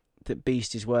it that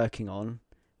Beast is working on,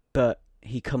 but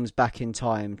he comes back in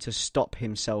time to stop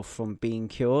himself from being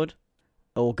cured,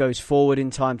 or goes forward in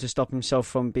time to stop himself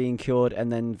from being cured,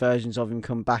 and then versions of him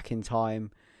come back in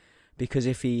time, because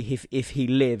if he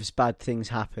lives, bad things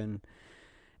happen.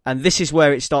 And this is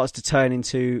where it starts to turn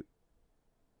into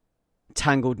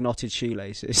tangled, knotted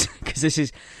shoelaces, because this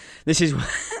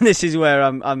is where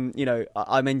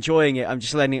I'm enjoying it. I'm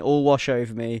just letting it all wash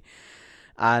over me,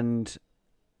 and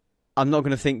I'm not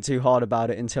going to think too hard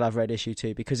about it until I've read issue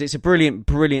 2, because it's a brilliant,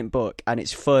 brilliant book, and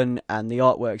it's fun, and the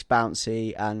artwork's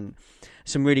bouncy, and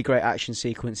some really great action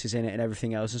sequences in it, and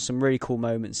everything else, and some really cool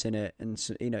moments in it, and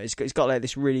it's got like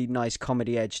this really nice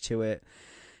comedy edge to it.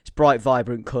 It's bright,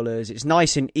 vibrant colours. It's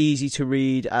nice and easy to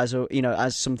read as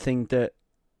something that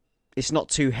it's not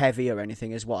too heavy or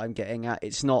anything, is what I'm getting at.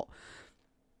 It's not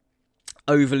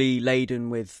overly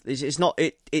laden with.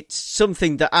 It's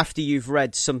something that after you've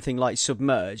read something like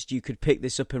Submerged, you could pick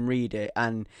this up and read it,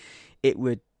 and it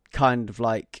would kind of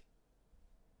like,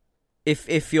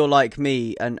 if you're like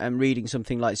me and reading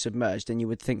something like Submerged, then you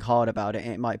would think hard about it,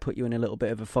 and it might put you in a little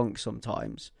bit of a funk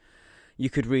sometimes. You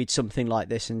could read something like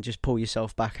this and just pull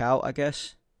yourself back out, I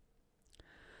guess.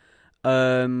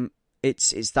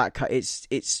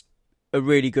 It's a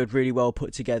really good, really well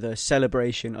put together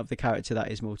celebration of the character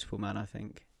that is Multiple Man, I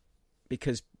think.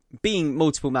 Because being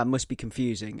Multiple Man must be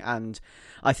confusing, and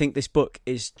I think this book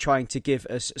is trying to give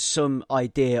us some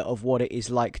idea of what it is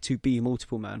like to be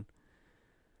Multiple Man.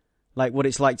 Like, what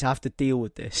it's like to have to deal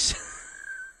with this.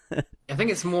 I think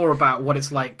it's more about what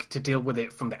it's like to deal with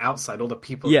it from the outside. All the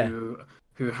people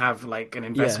who have like an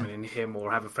investment in him, or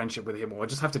have a friendship with him, or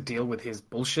just have to deal with his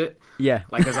bullshit. Yeah,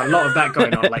 like there's a lot of that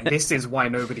going on. Like, this is why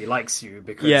nobody likes you,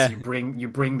 because you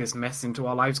bring this mess into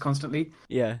our lives constantly.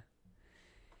 Yeah,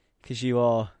 because you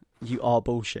are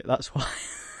bullshit. That's why.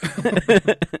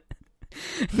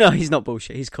 No, he's not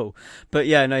bullshit. He's cool. But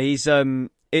yeah, no, he's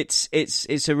it's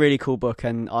a really cool book,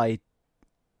 and I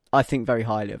think very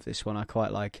highly of this one. I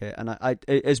quite like it, and I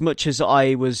as much as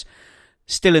I was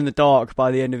still in the dark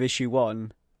by the end of issue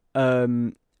 1,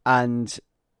 and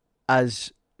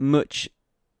as much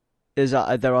as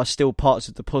there are still parts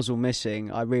of the puzzle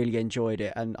missing, I really enjoyed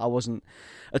it, and I wasn't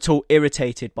at all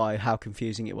irritated by how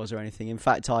confusing it was or anything. In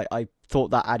fact, I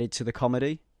thought that added to the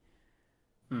comedy.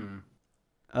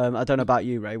 I don't know about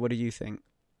you, Ray. What do you think?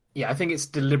 Yeah, I think it's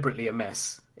deliberately a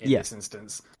mess in this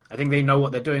instance. I think they know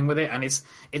what they're doing with it, and it's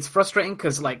frustrating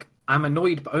because, like, I'm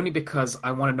annoyed, but only because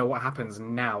I want to know what happens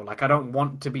now. Like, I don't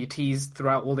want to be teased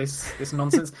throughout all this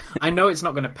nonsense. I know it's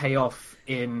not going to pay off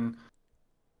in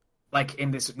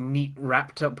this neat,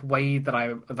 wrapped up way that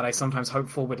I sometimes hope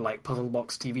for with like puzzle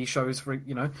box TV shows.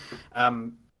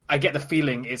 I get the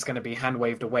feeling it's going to be hand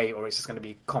waved away, or it's just going to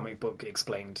be comic book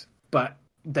explained. But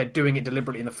they're doing it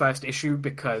deliberately in the first issue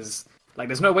because, like,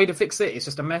 there's no way to fix it. It's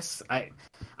just a mess. I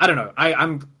don't know.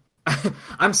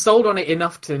 I'm sold on it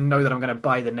enough to know that I'm going to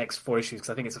buy the next 4 issues,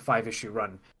 because I think it's a 5-issue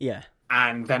run. Yeah.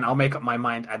 And then I'll make up my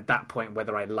mind at that point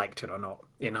whether I liked it or not,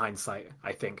 in hindsight,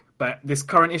 I think. But this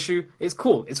current issue is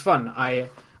cool. It's fun. I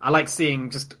like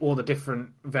seeing just all the different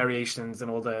variations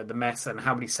and all the mess and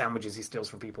how many sandwiches he steals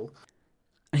from people.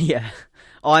 Yeah.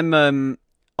 I'm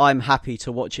happy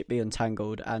to watch it be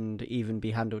untangled and even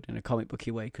be handled in a comic booky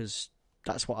way, because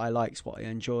that's what I like, it's what I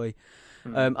enjoy.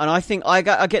 And I think I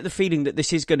get the feeling that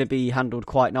this is going to be handled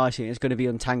quite nicely, and it's going to be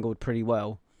untangled pretty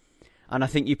well. And I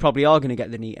think you probably are going to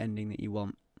get the neat ending that you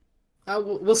want.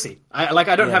 We'll see. I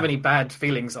don't have any bad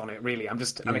feelings on it, really. I'm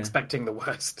expecting the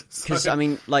worst. Because I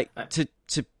mean, like,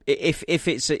 if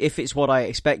it's what I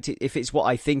expect, if it's what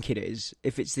I think it is,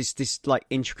 if it's this like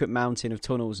intricate mountain of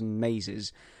tunnels and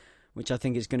mazes, which I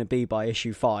think it's going to be by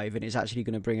issue 5, and it's actually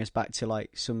going to bring us back to like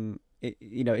some.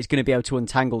 It's going to be able to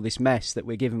untangle this mess that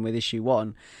we're given with issue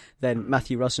 1, then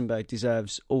Matthew Rosenberg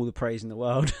deserves all the praise in the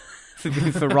world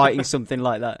for writing something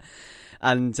like that,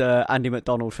 and Andy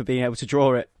McDonald for being able to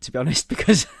draw it, to be honest,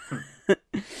 because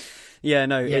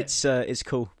it's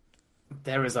cool.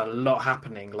 There is a lot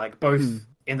happening, like both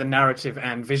in the narrative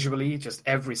and visually. Just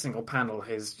every single panel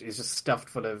is just stuffed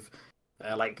full of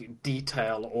like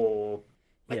detail, or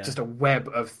like just a web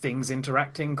of things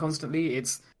interacting constantly.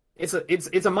 it's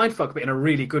a mindfuck, but in a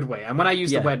really good way. And when I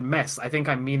use the word mess, I think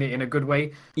I mean it in a good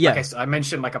way. Yeah, like I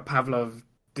mentioned like a Pavlov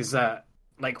dessert,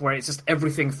 like where it's just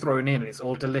everything thrown in. It's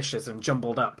all delicious and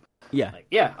jumbled up. Yeah,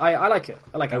 I like it.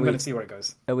 I'm going to see where it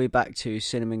goes. Are we back to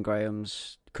Cinnamon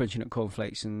Grahams, Crunchy Nut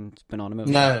Cornflakes, and banana milk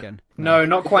again? No,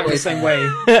 not quite in the same way.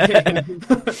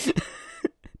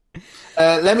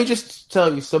 Let me just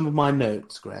tell you some of my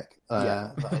notes, Greg,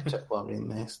 that I took while reading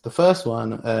this. The first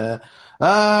one,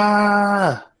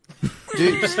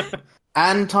 dupes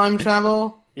and time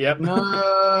travel? Yep.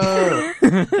 No.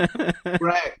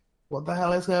 Greg, what the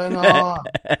hell is going on?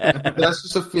 That's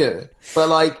just a few. But,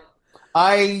 like,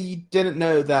 I didn't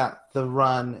know that the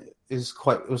run was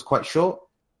quite short,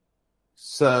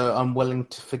 so I'm willing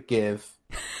to forgive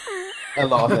a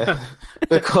lot of it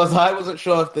because I wasn't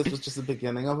sure if this was just the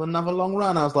beginning of another long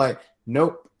run. I was like,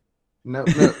 nope, no.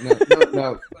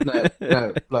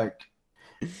 Like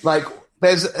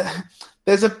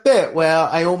there's a bit where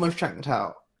I almost checked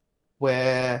out,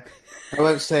 where I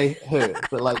won't say who,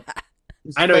 but like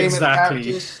I know exactly.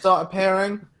 Characters start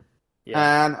appearing,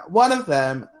 and one of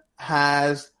them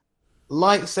has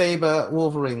lightsaber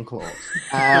Wolverine claws,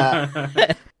 and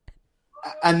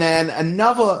then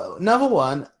another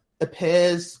one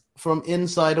appears from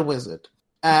inside a wizard,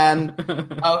 and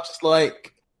I was just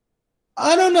like,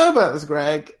 I don't know about this,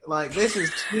 Greg. Like, this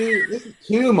is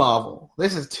too Marvel.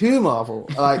 This is too Marvel.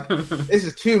 Like, this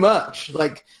is too much.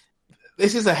 Like,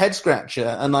 this is a head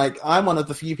scratcher, and like, I'm one of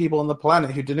the few people on the planet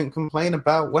who didn't complain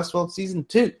about Westworld season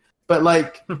 2. But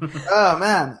like, oh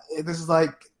man, this is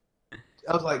like,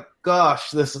 I was like,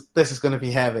 gosh, this is going to be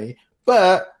heavy.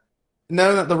 But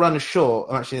knowing that the run is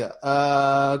short, I'm actually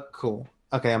cool.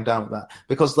 Okay, I'm down with that,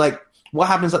 because like what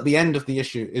happens at the end of the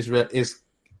issue is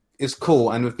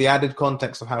cool, and with the added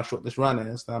context of how short this run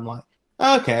is, then I'm like,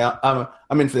 okay,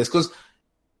 I'm in for this, because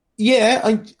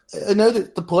I know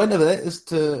that the point of it is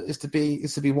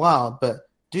to be wild, but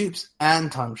dupes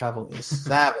and time travel is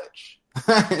savage.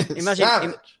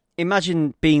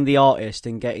 Imagine being the artist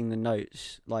and getting the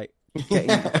notes, like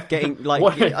getting like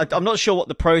I'm not sure what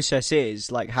the process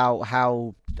is, like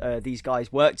how these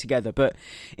guys work together, but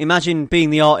imagine being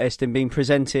the artist and being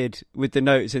presented with the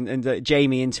notes, and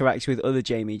Jamie interacts with other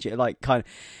Jamie, like kind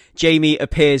of Jamie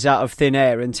appears out of thin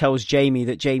air and tells Jamie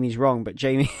that Jamie's wrong, but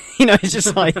Jamie, it's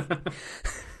just like,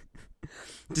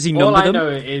 does he number them? All I know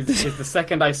is the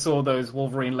second I saw those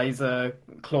Wolverine laser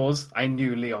claws, I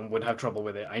knew Leon would have trouble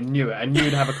with it. I knew it. I knew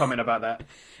he'd have a comment about that.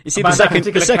 You see, the second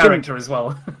character as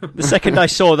well. The second I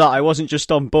saw that, I wasn't just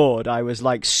on board. I was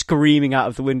like screaming out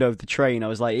of the window of the train. I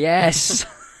was like, yes.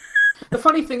 The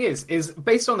funny thing is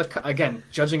based on again,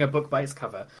 judging a book by its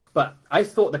cover, but I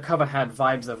thought the cover had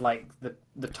vibes of like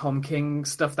the Tom King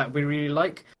stuff that we really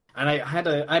like, and I had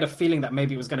a feeling that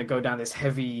maybe it was going to go down this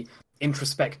heavy,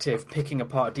 introspective, picking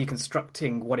apart,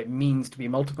 deconstructing what it means to be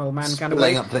multiple man kind of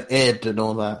way. Laying up the id and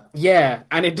all that. Yeah,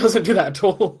 and it doesn't do that at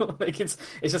all. Like it's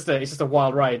just a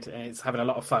wild ride, and it's having a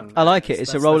lot of fun. I like it.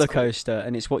 It's a roller coaster, cool.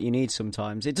 And it's what you need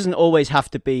sometimes. It doesn't always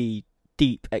have to be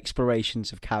deep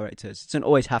explorations of characters. It doesn't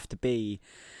always have to be,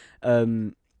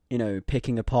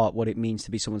 picking apart what it means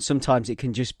to be someone. Sometimes it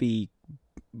can just be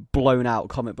blown out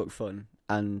comic book fun,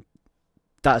 and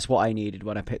that's what I needed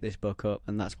when I picked this book up,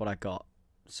 and that's what I got.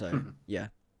 So, yeah.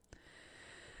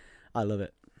 I love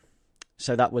it.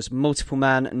 So that was Multiple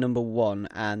Man #1,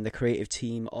 and the creative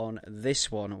team on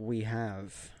this one, we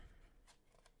have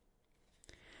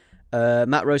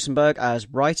Matt Rosenberg as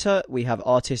writer. We have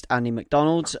artist Andy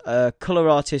McDonald, colour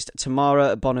artist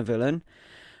Tamara Bonnevillen,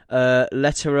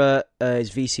 letterer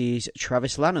is VC's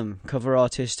Travis Lanham, cover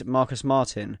artist Marcus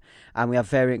Martin, and we have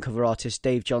variant cover artist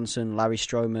Dave Johnson, Larry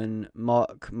Stroman,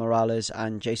 Mark Morales,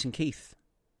 and Jason Keith.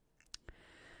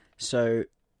 So,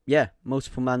 yeah,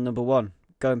 Multiple Man #1.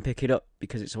 Go and pick it up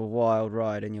because it's a wild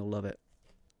ride and you'll love it.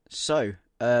 So,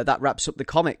 that wraps up the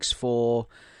comics for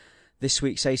this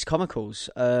week's Ace Comicals.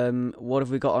 What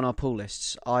have we got on our pull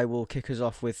lists? I will kick us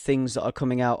off with things that are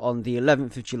coming out on the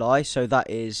 11th of July. So that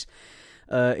is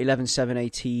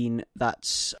 11/7/18.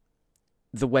 That's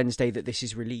the Wednesday that this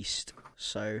is released.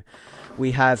 So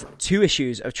we have 2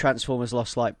 issues of Transformers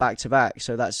Lost Light back to back.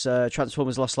 So that's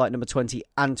Transformers Lost Light number 20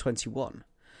 and 21.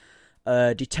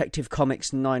 Detective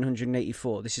Comics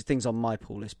 984. This is things on my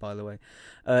pull list, by the way.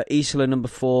 Isola number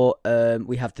 4.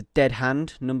 We have The Dead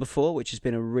Hand number 4, which has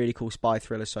been a really cool spy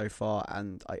thriller so far,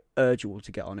 and I urge you all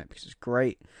to get on it because it's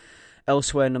great.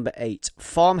 Elsewhere number 8.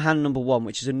 Farmhand number 1,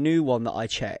 which is a new one that I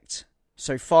checked.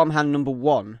 So Farmhand number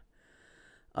 1,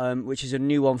 which is a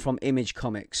new one from Image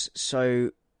Comics.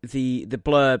 So the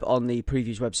blurb on the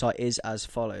previews website is as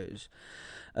follows.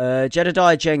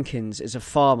 Jedediah Jenkins is a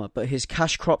farmer, but his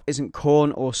cash crop isn't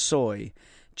corn or soy.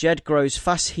 Jed grows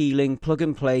fast-healing,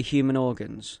 plug-and-play human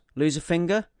organs. Lose a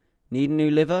finger? Need a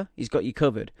new liver? He's got you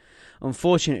covered.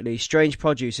 Unfortunately, strange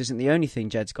produce isn't the only thing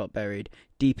Jed's got buried,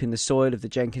 deep in the soil of the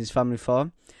Jenkins family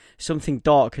farm. Something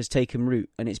dark has taken root,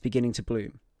 and it's beginning to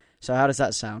bloom. So how does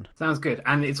that sound? Sounds good.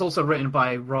 And it's also written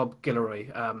by Rob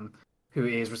Guillory, who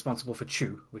is responsible for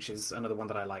Chew, which is another one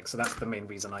that I like. So that's the main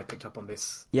reason I picked up on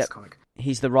this comic.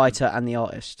 He's the writer and the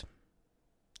artist.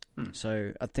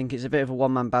 So I think it's a bit of a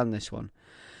one-man band, this one.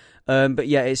 But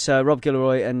yeah, it's Rob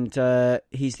Guillory, and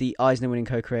he's the Eisner-winning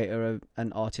co-creator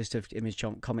and artist of Image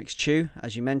Comics Chew,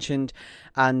 as you mentioned.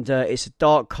 And it's a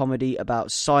dark comedy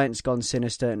about science gone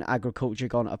sinister and agriculture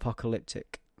gone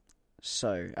apocalyptic.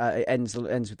 So it ends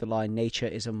with the line, "Nature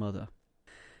is a mother."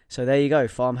 So there you go,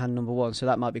 Farmhand number 1. So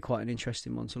that might be quite an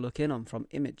interesting one to look in on from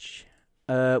Image.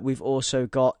 We've also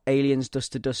got Aliens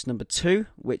Dust to Dust number 2,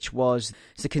 which was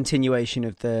the continuation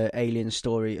of the alien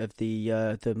story of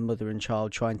the mother and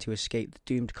child trying to escape the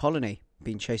doomed colony,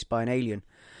 being chased by an alien.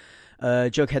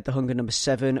 Jughead the Hunger number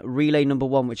 7, Relay number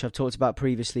 1, which I've talked about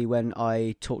previously when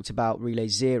I talked about Relay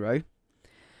 0,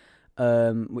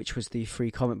 which was the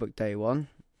free comic book day one.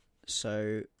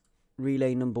 So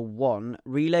Relay number 1.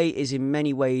 Relay is in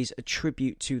many ways a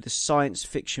tribute to the science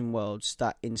fiction worlds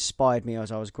that inspired me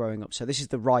as I was growing up. So this is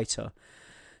the writer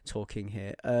talking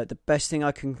here. The best thing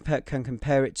I can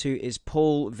compare it to is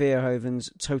Paul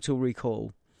Verhoeven's Total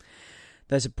Recall.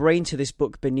 There's a brain to this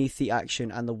book beneath the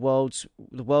action and the world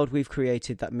we've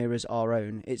created that mirrors our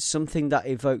own. It's something that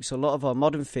evokes a lot of our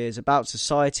modern fears about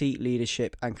society,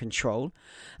 leadership and control,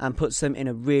 and puts them in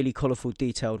a really colourful,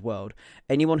 detailed world.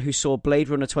 Anyone who saw Blade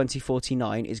Runner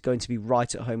 2049 is going to be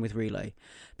right at home with Relay.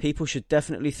 People should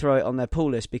definitely throw it on their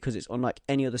pull list because it's unlike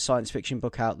any other science fiction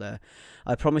book out there.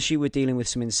 I promise you we're dealing with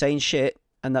some insane shit,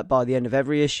 and that by the end of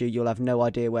every issue you'll have no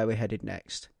idea where we're headed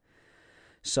next.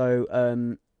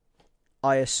 So,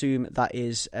 I assume that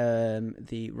is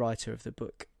the writer of the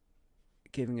book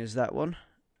giving us that one.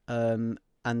 And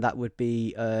that would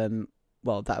be, that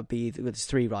would be, there's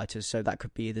 3 writers, so that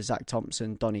could be either Zach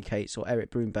Thompson, Donny Cates, or Eric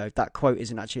Brunberg. That quote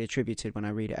isn't actually attributed when I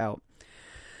read it out,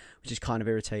 which is kind of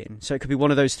irritating. So it could be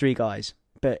one of those 3 guys.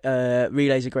 But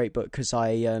Relay's a great book because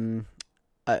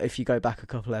if you go back a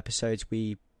couple episodes,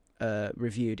 we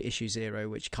reviewed issue 0,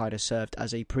 which kind of served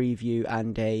as a preview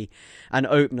and an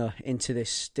opener into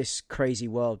this crazy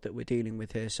world that we're dealing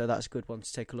with here. So that's a good one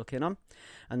to take a look in on,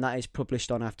 and that is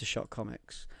published on Aftershock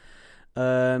Comics.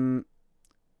 And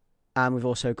we've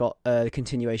also got the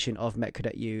continuation of Met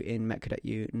Cadet U in Met Cadet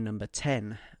U number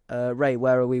 10. Ray,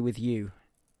 where are we with you?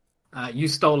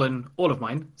 You've stolen all of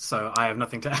mine, so I have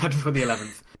nothing to add for the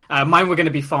 11th. Mine were going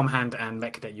to be Farmhand and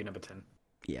Met Cadet U number 10.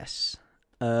 Yes.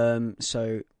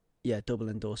 So yeah, double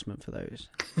endorsement for those.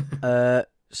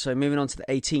 So moving on to the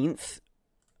 18th,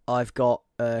 I've got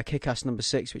Kick-Ass number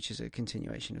 6, which is a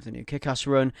continuation of the new Kick-Ass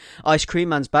run. Ice Cream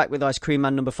Man's back with Ice Cream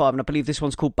Man number 5, and I believe this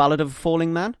one's called Ballad of a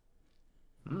Falling Man.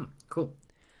 Cool.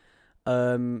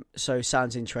 So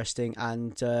sounds interesting,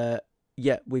 and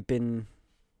yeah, we've been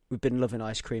loving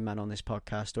Ice Cream Man on this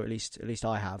podcast, or at least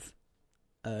I have.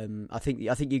 I think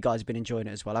you guys have been enjoying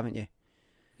it as well, haven't you?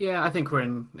 Yeah, I think we're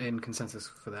in consensus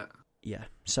for that. Yeah,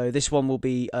 so this one will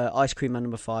be Ice Cream Man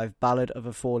number 5, Ballad of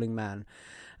a Falling Man.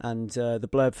 And the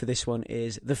blurb for this one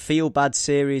is, the feel-bad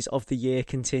series of the year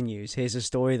continues. Here's a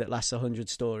story that lasts 100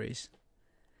 stories.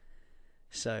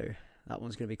 So that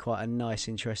one's going to be quite a nice,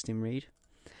 interesting read.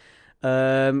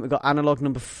 We've got Analog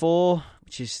number 4,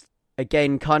 which is,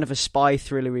 again, kind of a spy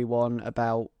thrillery one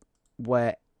about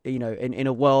where, you know, in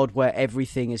a world where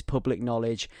everything is public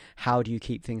knowledge, how do you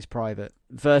keep things private?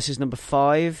 Versus number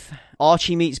 5,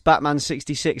 Archie meets Batman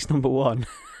 66 number 1,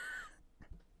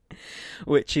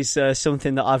 which is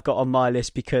something that I've got on my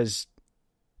list because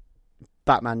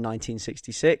Batman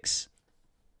 1966,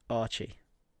 Archie.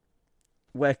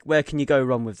 Where can you go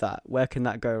wrong with that? Where can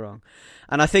that go wrong?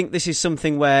 And I think this is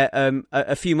something where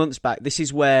a few months back, this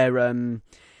is where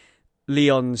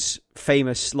Leon's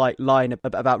famous line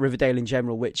about Riverdale in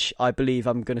general, which I believe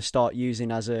I'm going to start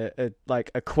using as a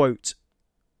quote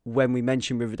when we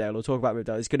mention Riverdale or talk about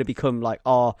Riverdale. It's going to become like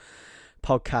our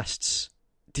podcast's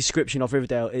description of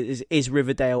Riverdale. Is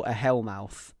Riverdale a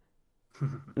hellmouth?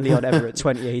 Leon Everett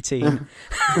 2018.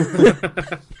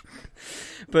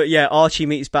 But yeah, Archie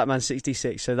meets Batman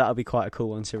 66, so that'll be quite a cool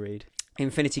one to read.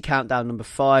 Infinity Countdown number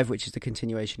 5, which is the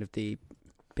continuation of the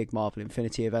big Marvel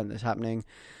Infinity event that's happening.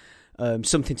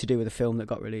 Something to do with a film that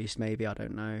got released, maybe, I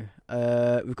don't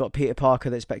know. We've got Peter Parker,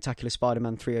 that's Spectacular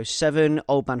Spider-Man 307,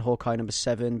 Old Man Hawkeye number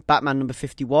 7, Batman number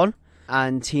 51,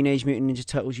 and Teenage Mutant Ninja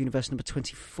Turtles Universe number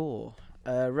 24.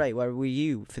 Ray, where were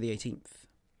you for the 18th?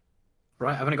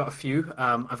 Right, I've only got a few.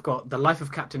 I've got The Life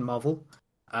of Captain Marvel,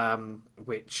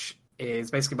 which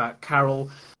is basically about Carol.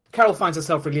 Carol finds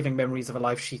herself reliving memories of a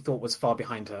life she thought was far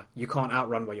behind her. You can't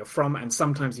outrun where you're from, and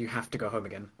sometimes you have to go home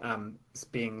again. It's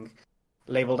being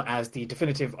labelled as the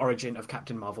definitive origin of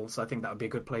Captain Marvel, so I think that would be a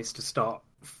good place to start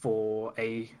for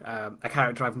a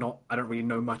character I don't really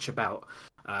know much about,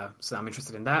 so I'm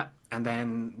interested in that. And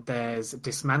then there's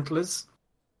Dismantlers,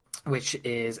 which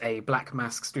is a Black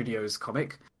Mask Studios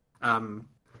comic.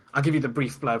 I'll give you the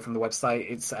brief blurb from the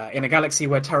website. It's in a galaxy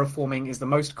where terraforming is the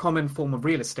most common form of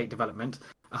real estate development,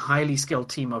 a highly skilled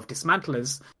team of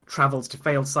dismantlers travels to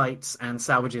failed sites and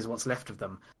salvages what's left of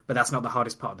them. But that's not the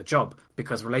hardest part of the job,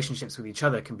 because relationships with each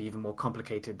other can be even more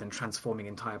complicated than transforming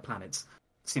entire planets.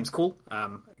 Seems cool.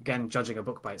 Again, judging a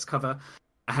book by its cover.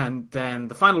 And then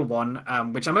the final one,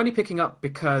 which I'm only picking up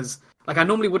because, like, I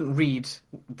normally wouldn't read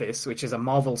this, which is a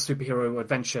Marvel superhero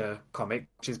adventure comic,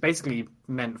 which is basically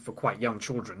meant for quite young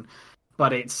children.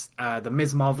 But it's the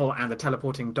Ms. Marvel and the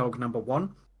Teleporting Dog #1.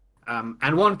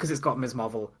 And one, because it's got Ms.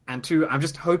 Marvel. And two, I'm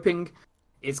just hoping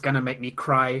it's going to make me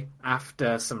cry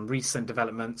after some recent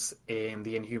developments in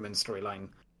the Inhuman storyline.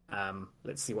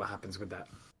 Let's see what happens with that.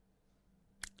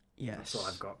 Yes. That's all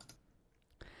I've got.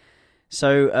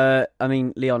 So, I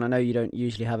mean, Leon, I know you don't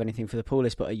usually have anything for the pull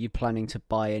list, but are you planning to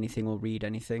buy anything or read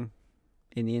anything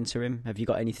in the interim? Have you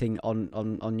got anything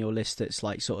on your list that's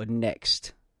like sort of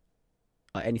next?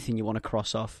 Like anything you want to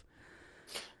cross off?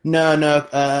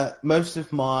 No. Most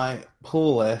of my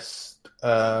pull list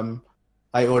I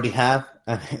already have,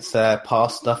 and it's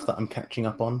past stuff that I'm catching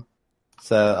up on.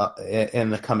 So in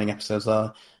the coming episodes,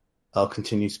 I'll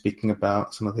continue speaking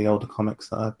about some of the older comics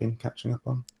that I've been catching up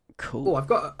on. Cool. Oh, I've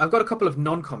got a couple of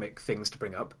non-comic things to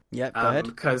bring up. Yeah, go ahead.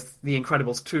 Because The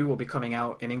Incredibles 2 will be coming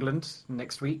out in England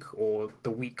next week, or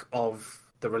the week of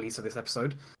the release of this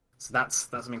episode. So that's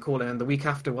something cool. And then the week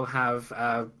after we'll have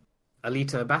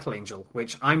Alita Battle Angel,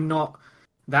 which I'm not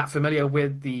that familiar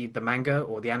with the manga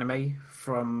or the anime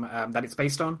from that it's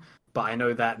based on. But I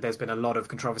know that there's been a lot of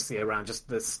controversy around just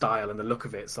the style and the look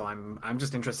of it. So I'm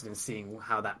just interested in seeing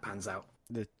how that pans out.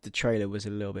 The trailer was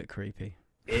a little bit creepy.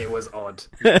 It was odd.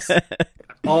 Yes.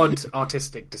 Odd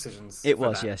artistic decisions. It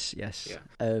was, that. yes. Yeah.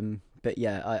 But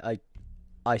yeah,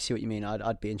 I see what you mean.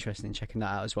 I'd be interested in checking that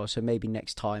out as well. So maybe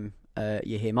next time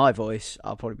you hear my voice,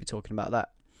 I'll probably be talking about that.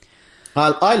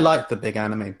 I like the big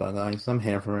anime bug eyes. I'm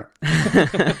here for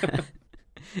it.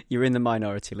 You're in the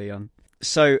minority, Leon.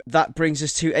 So that brings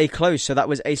us to a close. So that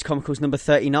was Ace Comicals number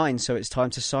 39. So it's time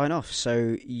to sign off.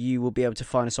 So you will be able to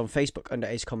find us on Facebook under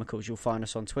Ace Comicals. You'll find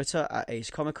us on Twitter at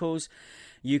Ace Comicals.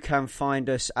 You can find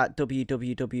us at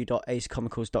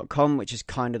www.acecomicals.com, which is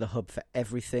kind of the hub for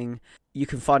everything. You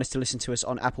can find us to listen to us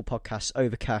on Apple Podcasts,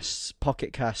 Overcast,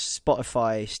 Pocket Casts,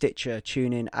 Spotify, Stitcher,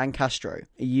 TuneIn, and Castro.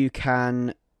 You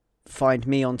can find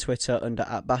me on Twitter under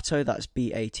 @Batto. That's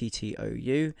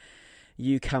BATTOU.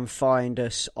 You can find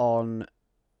us on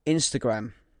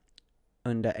Instagram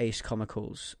under Ace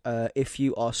Comicals. If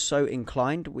you are so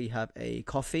inclined, we have a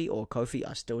Ko-fi,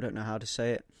 I still don't know how to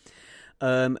say it.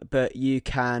 But you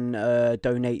can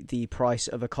donate the price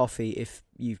of a coffee if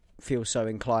you feel so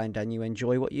inclined and you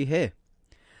enjoy what you hear.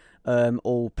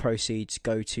 All proceeds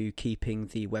go to keeping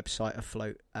the website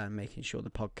afloat and making sure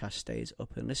the podcast stays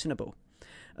up and listenable.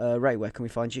 Ray, where can we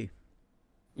find you?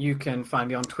 You can find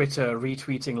me on Twitter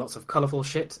retweeting lots of colourful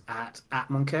shit at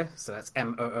Monkeh, so that's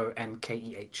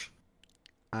MOONKEH.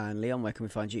 And Leon, where can we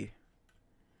find you?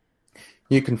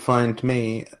 You can find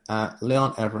me at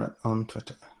Leon Everett on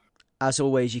Twitter. As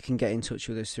always, you can get in touch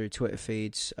with us through Twitter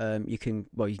feeds. You can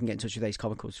get in touch with Ace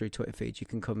Comicals through Twitter feeds. You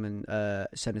can come and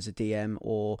send us a DM,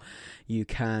 or you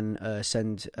can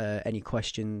send any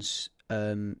questions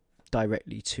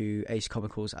directly to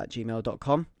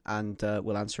acecomicals@gmail.com, and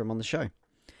we'll answer them on the show.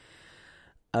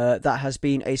 That has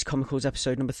been Ace Comicals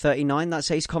episode number 39.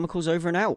 That's Ace Comicals over and out.